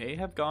 I may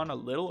have gone a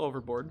little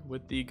overboard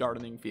with the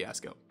gardening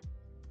fiasco.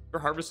 For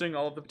harvesting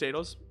all of the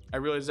potatoes, I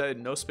realized I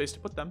had no space to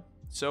put them.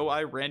 So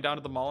I ran down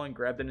to the mall and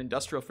grabbed an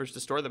industrial fridge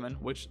to store them in,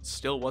 which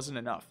still wasn't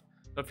enough.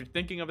 So if you're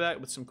thinking of that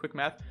with some quick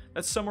math,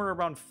 that's somewhere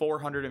around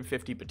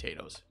 450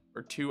 potatoes,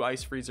 or 2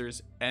 ice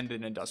freezers and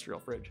an industrial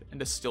fridge, and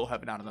to still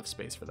have not enough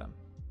space for them.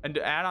 And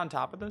to add on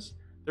top of this,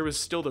 there was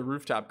still the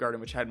rooftop garden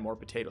which had more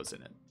potatoes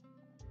in it.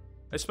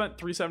 I spent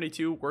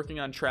 372 working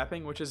on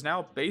trapping, which is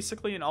now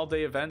basically an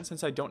all-day event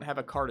since I don't have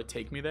a car to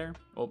take me there.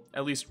 Well,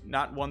 at least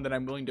not one that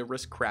I'm willing to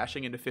risk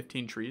crashing into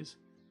 15 trees.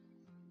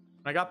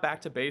 When I got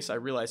back to base, I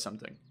realized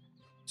something.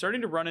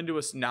 Starting to run into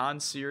a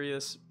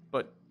non-serious,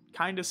 but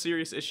kind of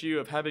serious issue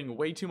of having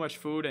way too much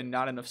food and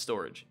not enough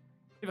storage.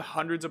 I have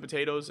hundreds of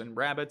potatoes and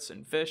rabbits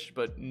and fish,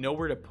 but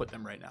nowhere to put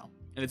them right now.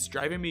 And it's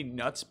driving me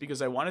nuts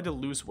because I wanted to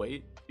lose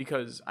weight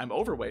because I'm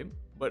overweight,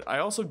 but I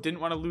also didn't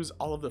want to lose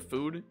all of the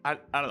food. I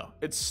don't know.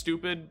 It's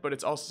stupid, but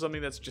it's also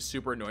something that's just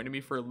super annoying to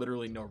me for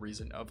literally no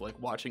reason of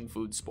like watching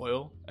food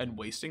spoil and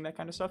wasting that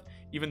kind of stuff,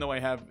 even though I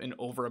have an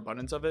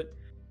overabundance of it.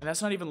 And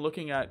that's not even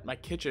looking at my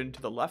kitchen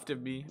to the left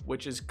of me,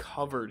 which is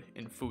covered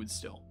in food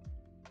still.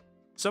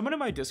 Someone in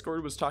my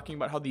Discord was talking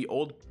about how the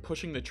old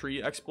pushing the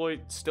tree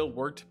exploit still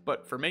worked,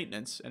 but for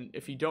maintenance. And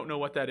if you don't know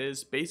what that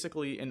is,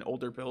 basically in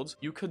older builds,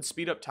 you could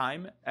speed up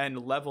time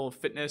and level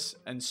fitness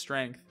and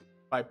strength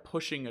by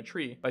pushing a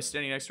tree, by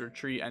standing next to a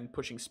tree and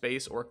pushing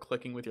space or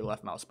clicking with your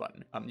left mouse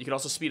button. You could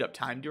also speed up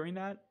time doing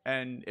that,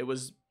 and it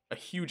was a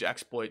huge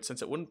exploit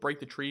since it wouldn't break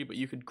the tree, but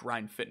you could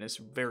grind fitness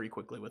very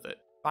quickly with it.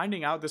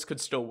 Finding out this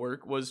could still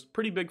work was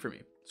pretty big for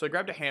me, so I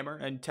grabbed a hammer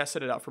and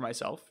tested it out for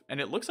myself, and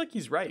it looks like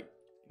he's right.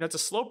 It's a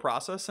slow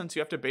process since you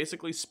have to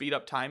basically speed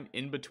up time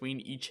in between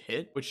each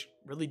hit, which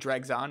really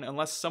drags on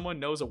unless someone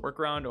knows a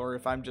workaround or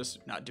if I'm just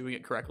not doing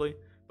it correctly.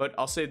 but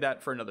I'll save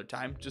that for another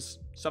time, just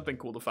something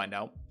cool to find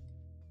out.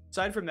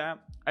 Aside from that,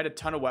 I had a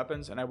ton of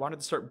weapons and I wanted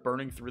to start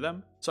burning through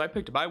them, so I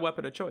picked my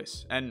weapon of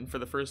choice, and for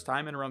the first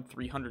time in around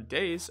 300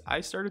 days,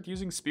 I started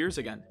using spears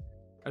again.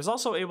 I was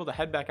also able to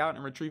head back out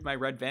and retrieve my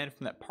red van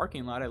from that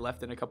parking lot I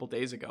left in a couple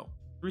days ago.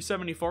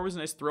 374 was a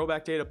nice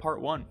throwback day to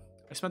part 1.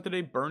 I spent the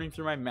day burning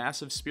through my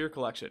massive spear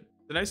collection.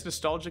 It's a nice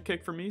nostalgia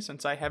kick for me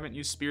since I haven't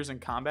used spears in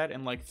combat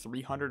in like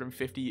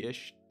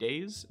 350-ish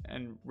days,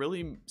 and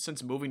really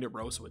since moving to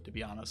Rosewood, to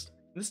be honest.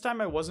 This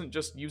time I wasn't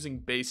just using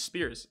base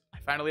spears. I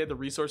finally had the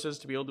resources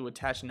to be able to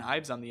attach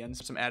knives on the ends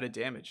for some added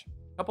damage.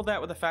 Couple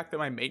that with the fact that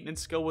my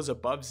maintenance skill was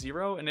above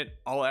 0, and it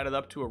all added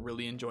up to a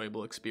really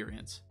enjoyable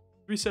experience.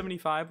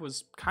 375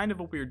 was kind of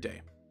a weird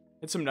day.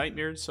 Had some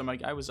nightmares, so my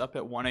guy was up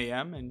at 1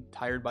 AM and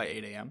tired by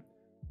 8 AM.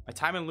 My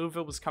time in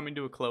Louisville was coming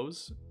to a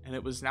close, and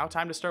it was now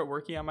time to start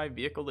working on my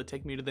vehicle to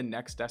take me to the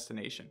next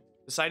destination.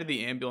 Decided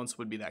the ambulance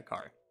would be that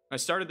car. I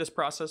started this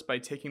process by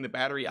taking the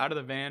battery out of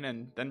the van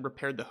and then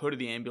repaired the hood of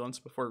the ambulance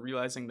before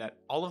realizing that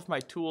all of my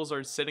tools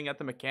are sitting at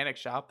the mechanic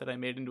shop that I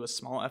made into a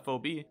small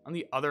FOB on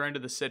the other end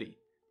of the city.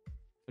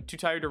 I'm too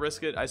tired to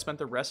risk it. I spent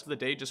the rest of the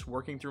day just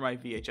working through my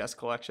VHS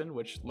collection,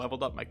 which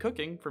leveled up my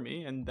cooking for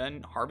me, and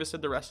then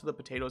harvested the rest of the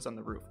potatoes on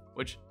the roof,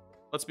 which,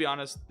 let's be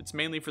honest, it's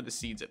mainly for the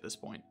seeds at this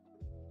point.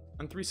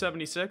 On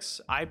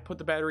 376, I put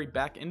the battery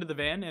back into the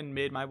van and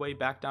made my way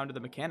back down to the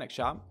mechanic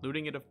shop,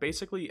 looting it of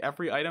basically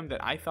every item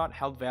that I thought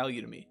held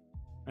value to me.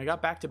 When I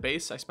got back to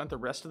base, I spent the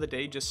rest of the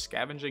day just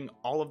scavenging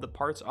all of the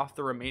parts off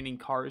the remaining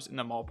cars in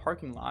the mall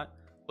parking lot,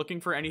 looking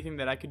for anything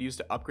that I could use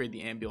to upgrade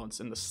the ambulance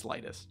in the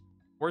slightest.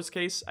 Worst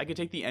case, I could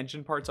take the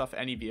engine parts off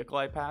any vehicle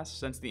I passed,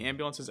 since the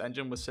ambulance's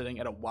engine was sitting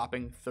at a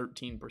whopping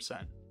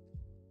 13%.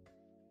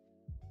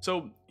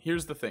 So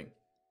here's the thing.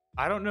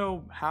 I don't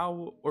know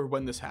how or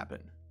when this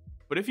happened,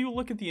 but if you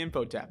look at the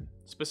info tab,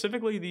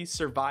 specifically the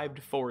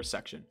survived for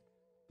section,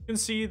 you can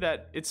see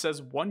that it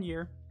says 1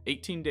 year,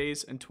 18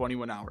 days, and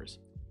 21 hours.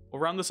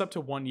 We'll round this up to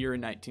 1 year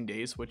and 19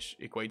 days, which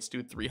equates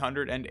to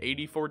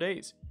 384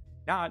 days,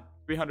 not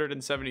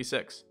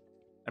 376.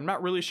 I'm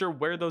not really sure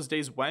where those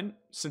days went,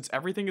 since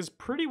everything is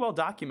pretty well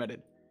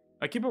documented.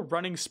 I keep a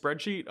running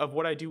spreadsheet of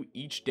what I do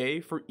each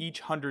day for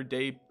each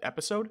 100-day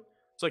episode.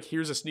 It's like,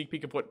 here's a sneak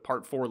peek of what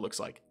part 4 looks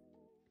like.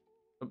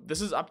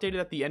 This is updated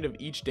at the end of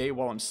each day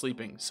while I'm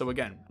sleeping, so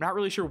again, I'm not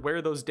really sure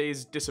where those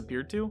days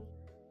disappeared to.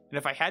 And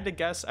if I had to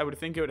guess, I would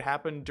think it would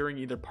happen during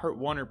either part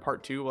 1 or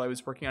part 2 while I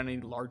was working on any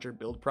larger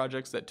build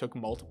projects that took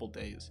multiple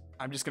days.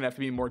 I'm just gonna have to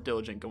be more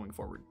diligent going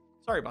forward.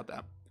 Sorry about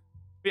that.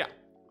 But yeah,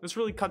 this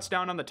really cuts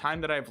down on the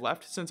time that I have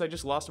left since I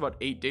just lost about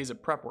 8 days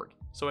of prep work.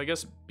 So I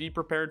guess be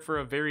prepared for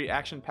a very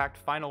action-packed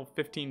final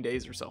 15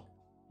 days or so.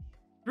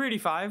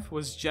 385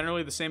 was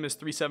generally the same as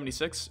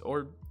 376,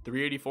 or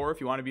 384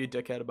 if you want to be a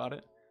dickhead about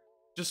it.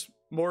 Just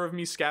more of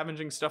me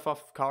scavenging stuff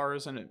off of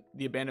cars and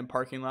the abandoned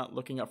parking lot,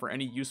 looking out for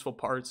any useful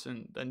parts,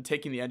 and then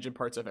taking the engine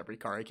parts of every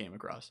car I came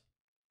across.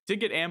 Did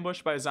get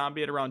ambushed by a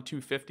zombie at around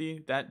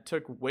 250. That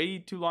took way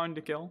too long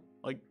to kill.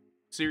 Like,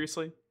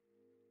 seriously?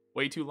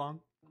 Way too long?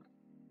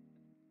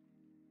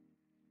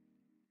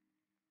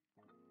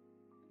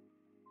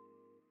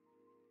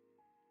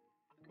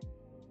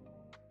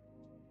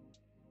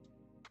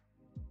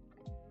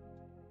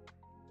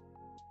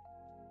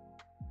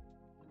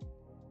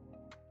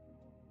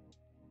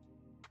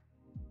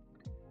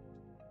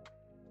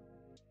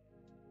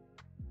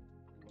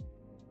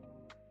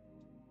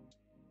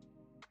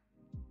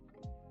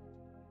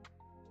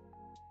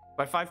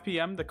 By 5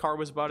 PM, the car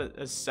was about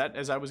as set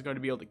as I was going to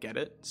be able to get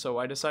it, so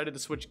I decided to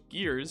switch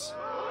gears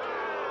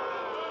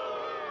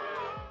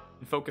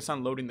and focus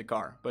on loading the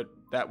car, but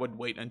that would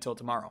wait until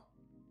tomorrow.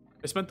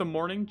 I spent the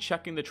morning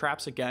checking the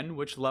traps again,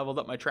 which leveled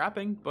up my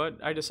trapping, but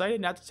I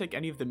decided not to take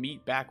any of the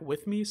meat back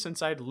with me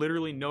since I had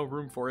literally no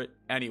room for it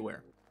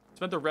anywhere. I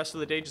spent the rest of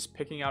the day just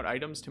picking out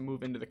items to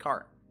move into the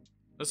car.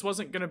 This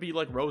wasn't going to be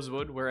like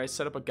Rosewood, where I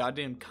set up a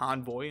goddamn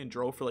convoy and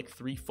drove for like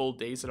 3 full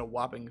days at a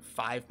whopping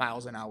 5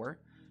 miles an hour.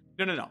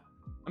 No.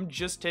 I'm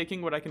just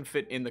taking what I can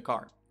fit in the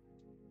car.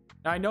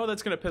 Now I know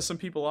that's going to piss some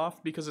people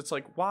off because it's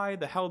like, why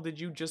the hell did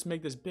you just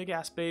make this big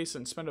ass base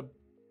and spend a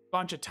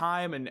bunch of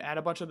time and add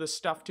a bunch of this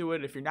stuff to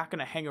it if you're not going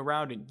to hang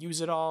around and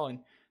use it all? And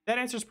that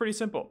answer is pretty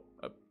simple.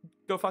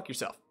 Go fuck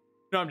yourself.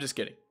 No, I'm just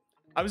kidding.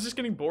 I was just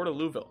getting bored of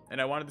Louisville and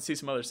I wanted to see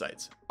some other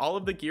sites. All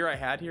of the gear I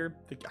had here,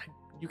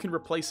 you can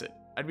replace it.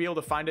 I'd be able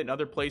to find it in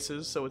other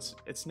places, so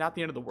it's not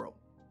the end of the world.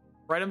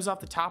 For items off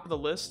the top of the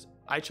list,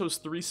 I chose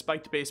 3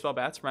 spiked baseball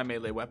bats for my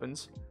melee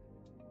weapons.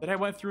 Then I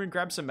went through and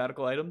grabbed some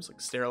medical items like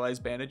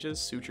sterilized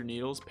bandages, suture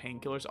needles,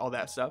 painkillers, all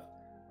that stuff.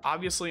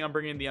 Obviously, I'm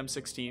bringing the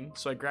M16,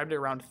 so I grabbed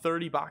around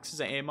 30 boxes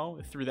of ammo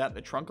and threw that in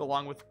the trunk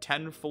along with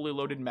 10 fully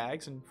loaded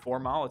mags and 4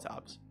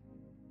 Molotovs.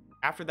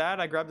 After that,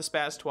 I grabbed the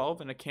Spaz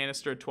 12 and a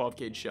canister of 12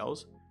 gauge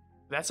shells.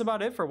 That's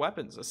about it for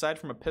weapons, aside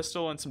from a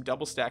pistol and some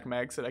double stack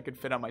mags that I could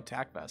fit on my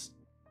tack vest.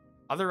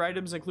 Other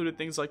items included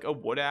things like a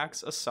wood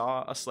axe, a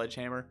saw, a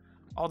sledgehammer,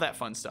 all that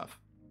fun stuff.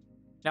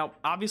 Now,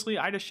 obviously,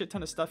 I had a shit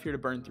ton of stuff here to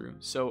burn through,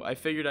 so I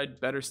figured I'd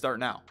better start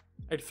now.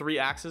 I had 3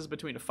 axes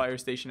between a fire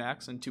station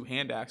axe and 2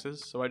 hand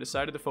axes, so I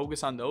decided to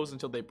focus on those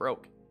until they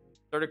broke.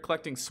 Started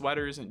collecting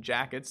sweaters and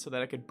jackets so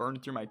that I could burn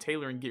through my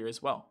tailoring gear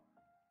as well.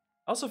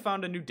 I also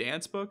found a new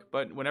dance book,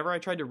 but whenever I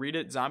tried to read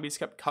it, zombies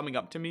kept coming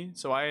up to me,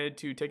 so I had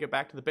to take it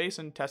back to the base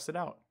and test it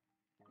out.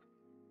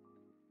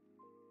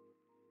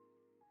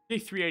 Day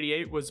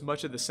 388 was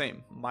much of the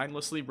same,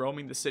 mindlessly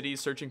roaming the cities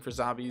searching for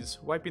zombies,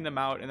 wiping them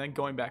out, and then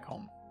going back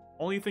home.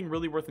 Only thing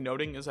really worth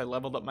noting is I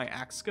leveled up my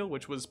axe skill,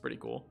 which was pretty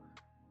cool.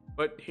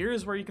 But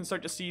here's where you can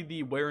start to see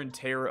the wear and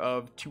tear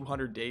of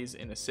 200 days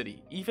in a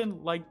city,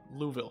 even like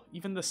Louisville,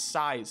 even the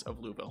size of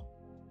Louisville,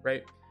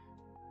 right?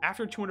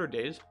 After 200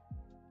 days,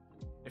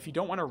 if you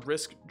don't want to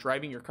risk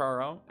driving your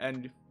car out,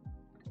 and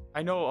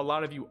I know a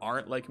lot of you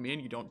aren't like me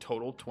and you don't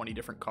total 20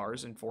 different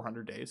cars in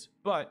 400 days,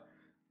 but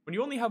when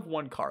you only have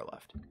 1 car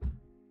left,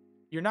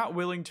 you're not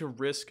willing to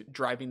risk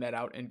driving that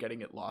out and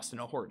getting it lost in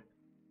a horde.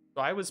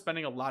 So I was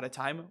spending a lot of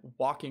time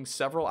walking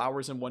several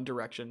hours in one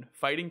direction,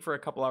 fighting for a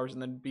couple hours, and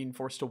then being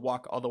forced to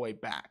walk all the way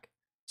back.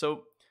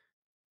 So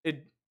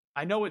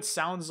I know it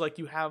sounds like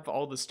you have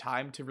all this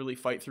time to really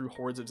fight through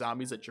hordes of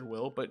zombies at your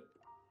will, but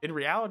in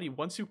reality,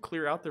 once you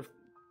clear out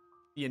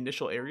the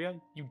initial area,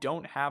 you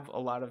don't have a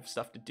lot of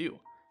stuff to do.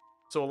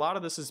 So a lot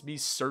of this is me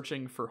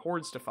searching for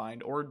hordes to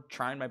find or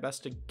trying my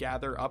best to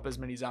gather up as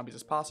many zombies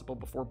as possible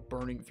before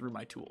burning through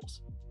my tools.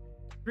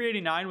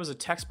 389 was a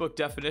textbook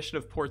definition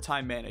of poor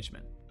time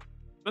management.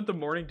 Spent the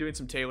morning doing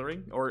some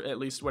tailoring, or at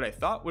least what I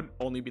thought would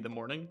only be the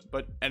morning,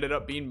 but ended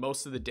up being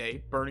most of the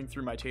day burning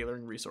through my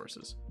tailoring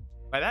resources.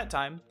 By that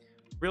time,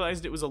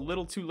 realized it was a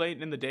little too late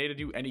in the day to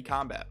do any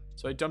combat,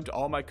 so I dumped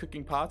all my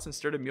cooking pots and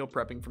started meal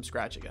prepping from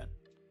scratch again.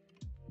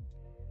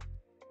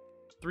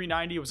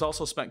 390 was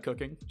also spent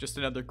cooking, just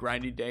another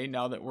grindy day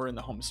now that we're in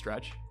the home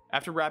stretch.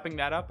 After wrapping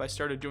that up, I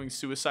started doing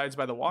suicides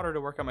by the water to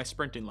work on my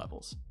sprinting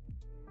levels.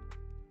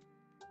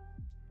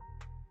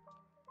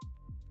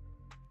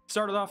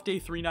 Started off day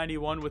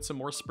 391 with some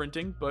more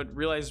sprinting, but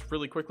realized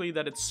really quickly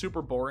that it's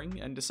super boring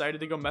and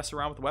decided to go mess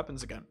around with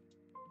weapons again.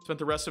 Spent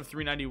the rest of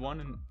 391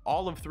 and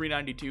all of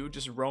 392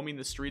 just roaming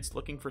the streets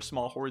looking for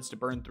small hordes to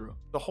burn through.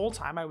 The whole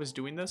time I was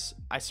doing this,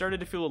 I started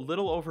to feel a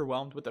little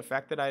overwhelmed with the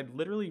fact that I had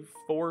literally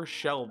 4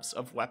 shelves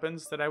of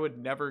weapons that I would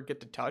never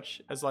get to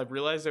touch, as I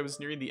realized I was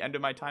nearing the end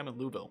of my time in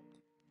Louisville.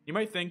 You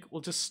might think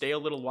we'll just stay a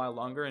little while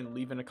longer and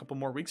leave in a couple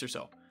more weeks or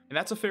so. And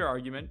that's a fair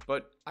argument,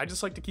 but I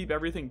just like to keep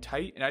everything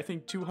tight, and I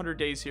think 200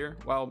 days here,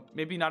 while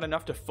maybe not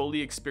enough to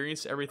fully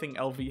experience everything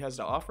LV has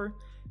to offer,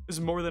 is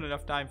more than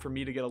enough time for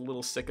me to get a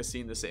little sick of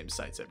seeing the same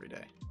sights every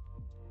day.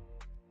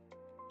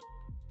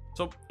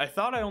 So I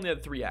thought I only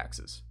had 3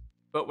 axes,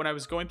 but when I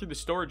was going through the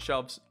storage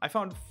shelves, I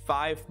found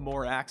 5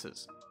 more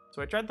axes.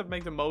 So I tried to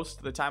make the most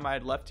of the time I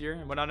had left here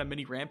and went on a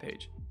mini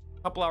rampage.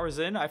 A couple hours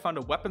in, I found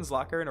a weapons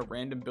locker in a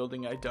random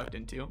building I ducked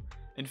into,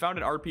 and found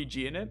an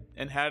RPG in it,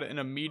 and had an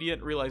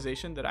immediate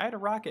realization that I had a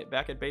rocket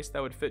back at base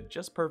that would fit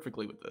just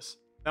perfectly with this.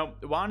 Now,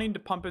 wanting to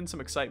pump in some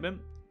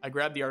excitement, I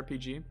grabbed the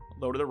RPG,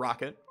 loaded the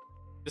rocket,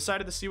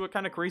 decided to see what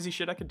kind of crazy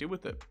shit I could do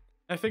with it.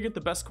 I figured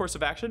the best course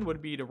of action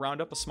would be to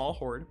round up a small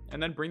horde,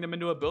 and then bring them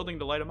into a building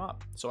to light them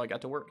up, so I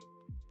got to work.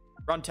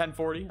 Around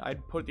 10:40,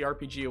 I'd put the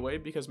RPG away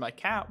because my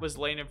cat was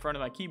laying in front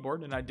of my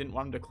keyboard, and I didn't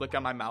want him to click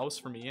on my mouse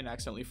for me and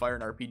accidentally fire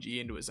an RPG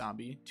into a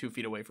zombie 2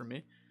 feet away from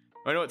me.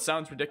 I know it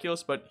sounds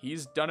ridiculous, but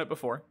he's done it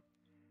before.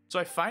 So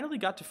I finally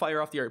got to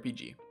fire off the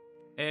RPG,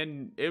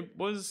 and it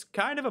was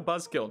kind of a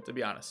buzzkill, to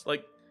be honest.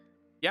 Like,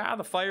 yeah,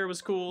 the fire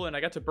was cool, and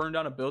I got to burn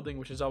down a building,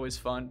 which is always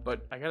fun,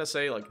 but I gotta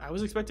say, like, I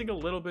was expecting a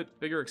little bit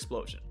bigger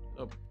explosion.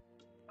 So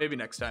maybe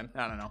next time,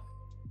 I don't know.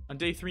 On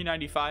day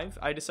 395,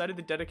 I decided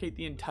to dedicate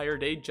the entire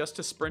day just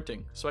to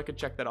sprinting, so I could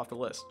check that off the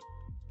list.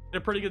 Did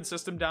a pretty good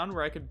system down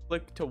where I could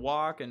click to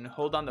walk and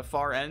hold on the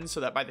far end so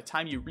that by the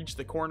time you reach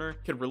the corner, you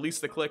could release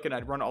the click and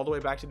I'd run all the way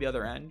back to the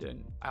other end.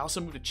 And I also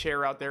moved a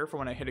chair out there for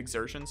when I hit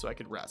exertion so I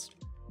could rest.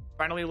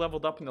 Finally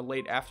leveled up in the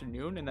late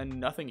afternoon, and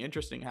then nothing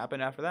interesting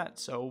happened after that,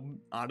 so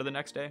on to the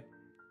next day.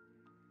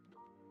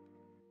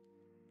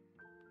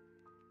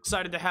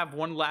 Decided to have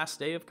one last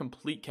day of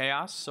complete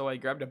chaos, so I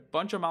grabbed a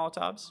bunch of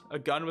Molotovs, a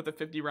gun with a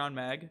 50-round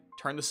mag,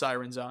 turned the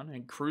sirens on,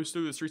 and cruised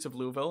through the streets of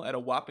Louisville at a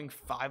whopping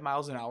 5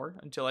 miles an hour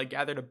until I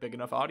gathered a big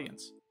enough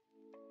audience.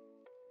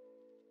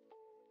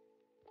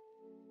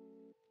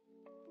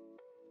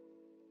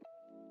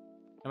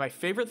 Now, my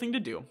favorite thing to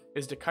do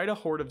is to kite a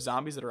horde of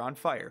zombies that are on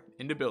fire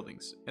into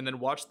buildings, and then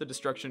watch the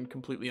destruction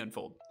completely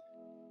unfold.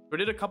 So I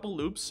did a couple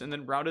loops, and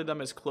then rounded them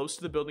as close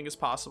to the building as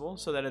possible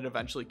so that it'd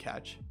eventually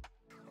catch.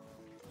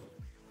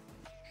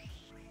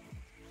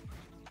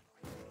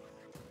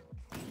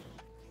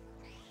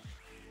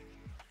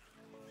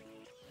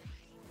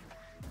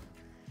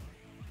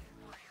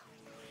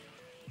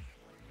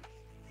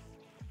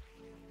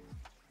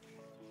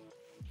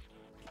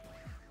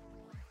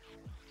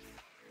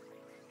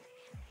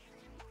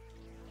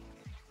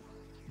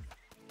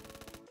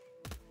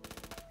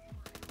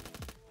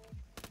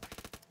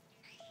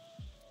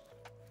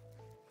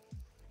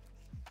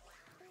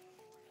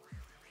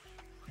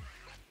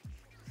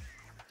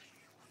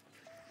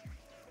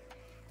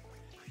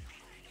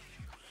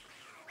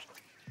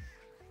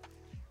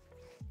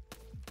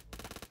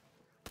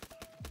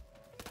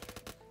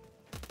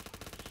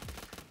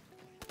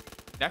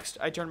 Next,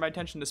 I turned my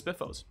attention to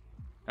Spiffos.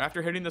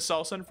 After hitting the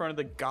salsa in front of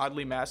the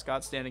godly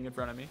mascot standing in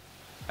front of me,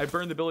 I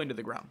burned the building to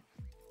the ground.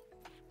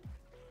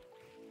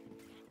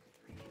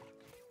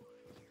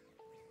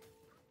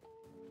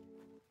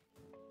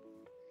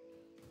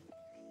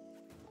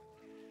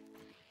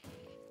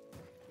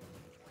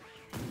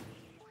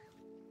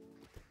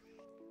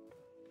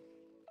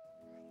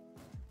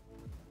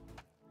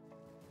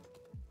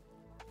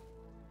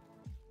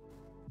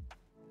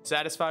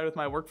 Satisfied with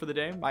my work for the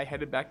day, I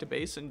headed back to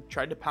base and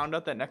tried to pound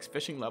out that next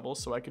fishing level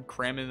so I could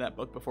cram in that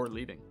book before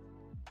leaving.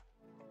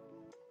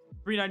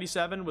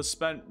 397 was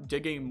spent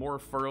digging more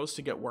furrows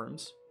to get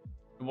worms.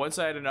 And once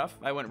I had enough,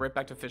 I went right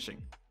back to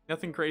fishing.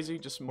 Nothing crazy,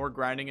 just more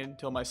grinding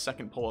until my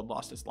second pole had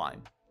lost its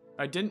line.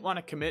 I didn't want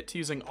to commit to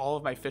using all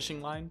of my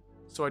fishing line,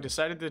 so I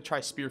decided to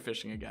try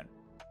spearfishing again.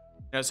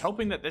 And I was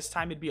hoping that this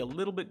time it'd be a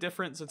little bit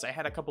different since I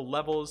had a couple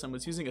levels and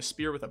was using a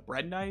spear with a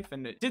bread knife,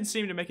 and it did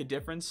seem to make a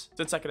difference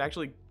since I could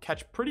actually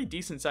catch pretty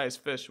decent sized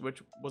fish,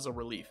 which was a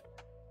relief.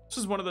 This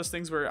was one of those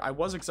things where I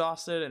was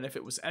exhausted, and if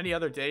it was any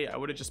other day, I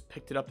would have just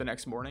picked it up the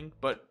next morning,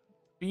 but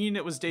being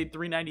it was day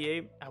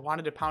 398, I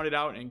wanted to pound it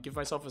out and give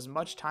myself as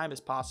much time as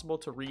possible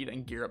to read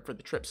and gear up for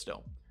the trip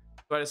still.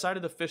 So I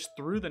decided to fish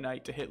through the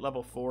night to hit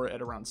level 4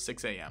 at around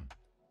 6 a.m.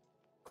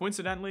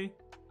 Coincidentally,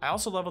 I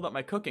also leveled up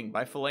my cooking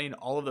by filleting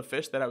all of the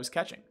fish that I was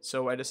catching,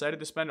 so I decided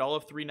to spend all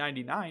of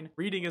 399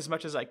 reading as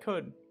much as I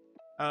could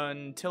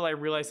until I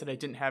realized that I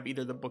didn't have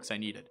either of the books I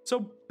needed.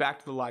 So back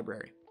to the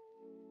library.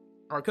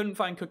 I couldn't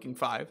find cooking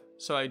 5,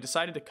 so I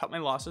decided to cut my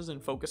losses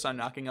and focus on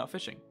knocking out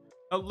fishing.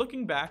 Now,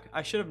 looking back,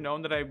 I should have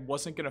known that I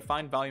wasn't going to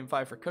find volume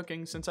 5 for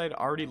cooking since I had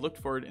already looked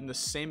for it in the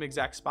same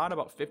exact spot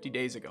about 50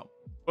 days ago.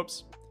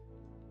 Whoops.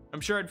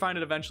 I'm sure I'd find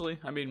it eventually.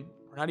 I mean,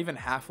 we're not even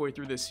halfway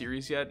through this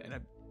series yet, and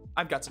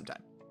I've got some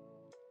time.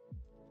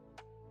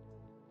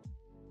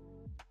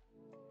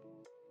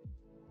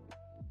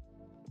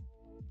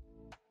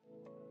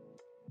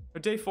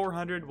 But day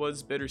 400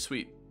 was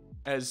bittersweet,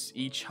 as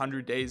each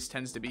 100 days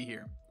tends to be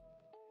here.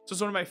 This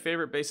was one of my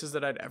favorite bases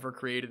that I'd ever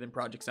created in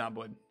Project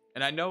Zomboid.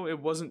 And I know it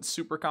wasn't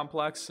super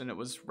complex and it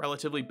was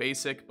relatively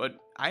basic, but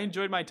I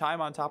enjoyed my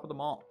time on top of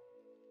them all.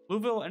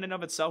 Blueville in and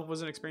of itself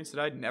was an experience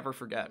that I'd never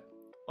forget.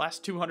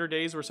 Last 200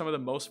 days were some of the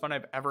most fun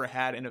I've ever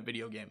had in a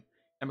video game.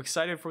 I'm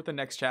excited for what the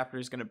next chapter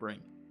is going to bring.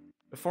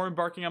 Before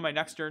embarking on my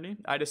next journey,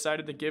 I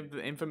decided to give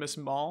the infamous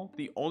mall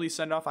the only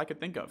send-off I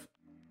could think of.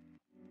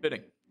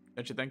 Fitting,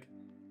 don't you think?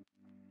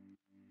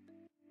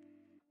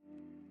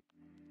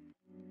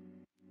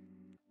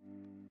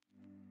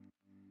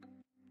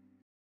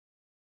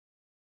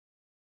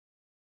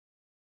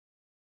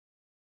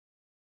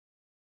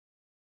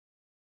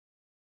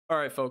 All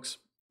right, folks,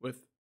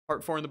 with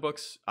part 4 in the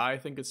books, I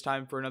think it's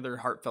time for another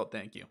heartfelt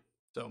thank you.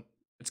 So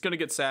it's going to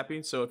get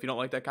sappy, so if you don't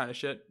like that kind of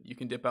shit, you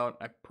can dip out.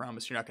 I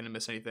promise you're not going to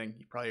miss anything.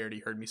 You probably already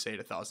heard me say it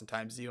 1,000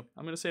 times to you.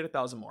 I'm going to say it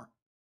 1,000 more.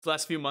 The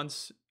last few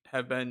months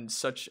have been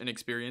such an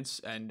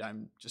experience, and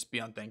I'm just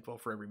beyond thankful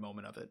for every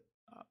moment of it.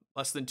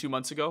 Less than 2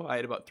 months ago, I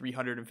had about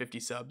 350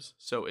 subs,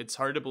 so it's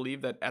hard to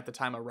believe that at the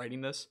time of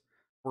writing this,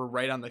 we're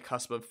right on the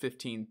cusp of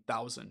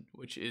 15,000,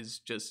 which is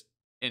just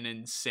an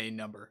insane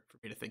number for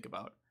me to think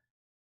about.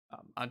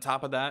 On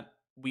top of that,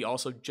 we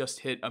also just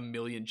hit 1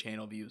 million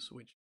channel views,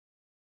 which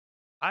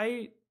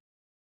I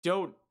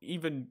don't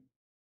even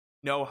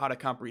know how to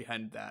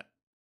comprehend that.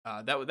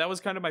 That was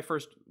kind of my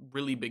first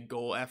really big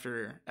goal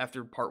after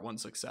part 1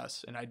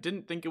 success, and I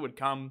didn't think it would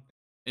come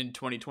in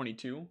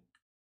 2022,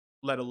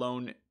 let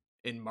alone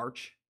in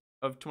March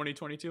of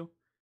 2022.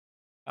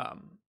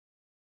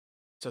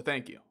 So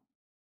thank you.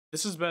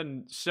 This has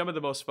been some of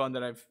the most fun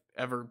that I've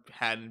ever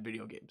had in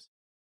video games,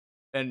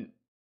 and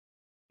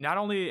not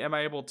only am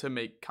I able to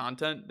make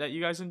content that you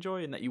guys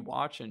enjoy and that you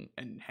watch and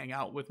hang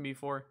out with me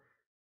for,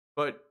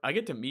 but I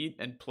get to meet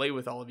and play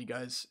with all of you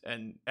guys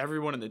and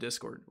everyone in the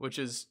Discord, which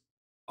is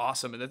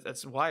awesome. And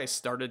that's why I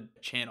started the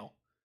channel.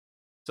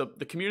 So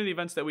the community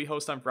events that we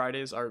host on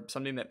Fridays are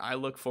something that I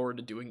look forward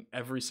to doing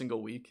every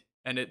single week.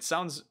 And it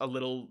sounds a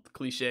little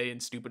cliche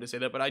and stupid to say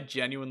that, but I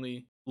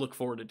genuinely look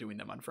forward to doing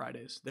them on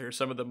Fridays. They're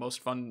some of the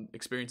most fun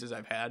experiences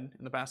I've had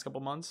in the past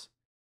couple months.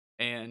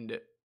 And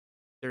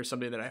there's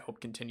something that I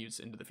hope continues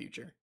into the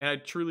future. And I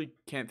truly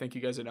can't thank you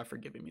guys enough for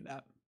giving me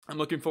that. I'm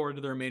looking forward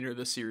to the remainder of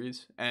this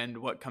series and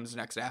what comes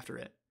next after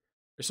it.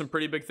 There's some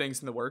pretty big things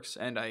in the works,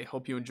 and I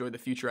hope you enjoy the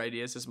future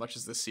ideas as much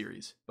as this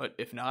series. But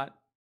if not,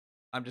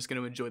 I'm just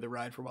going to enjoy the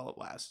ride for while it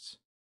lasts.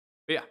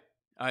 But yeah,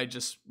 I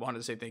just wanted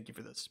to say thank you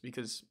for this,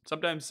 because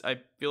sometimes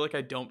I feel like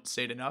I don't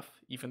say it enough,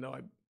 even though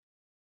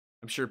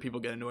I'm sure people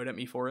get annoyed at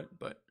me for it.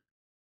 But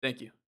thank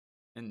you.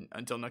 And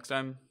until next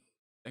time,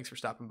 thanks for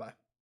stopping by.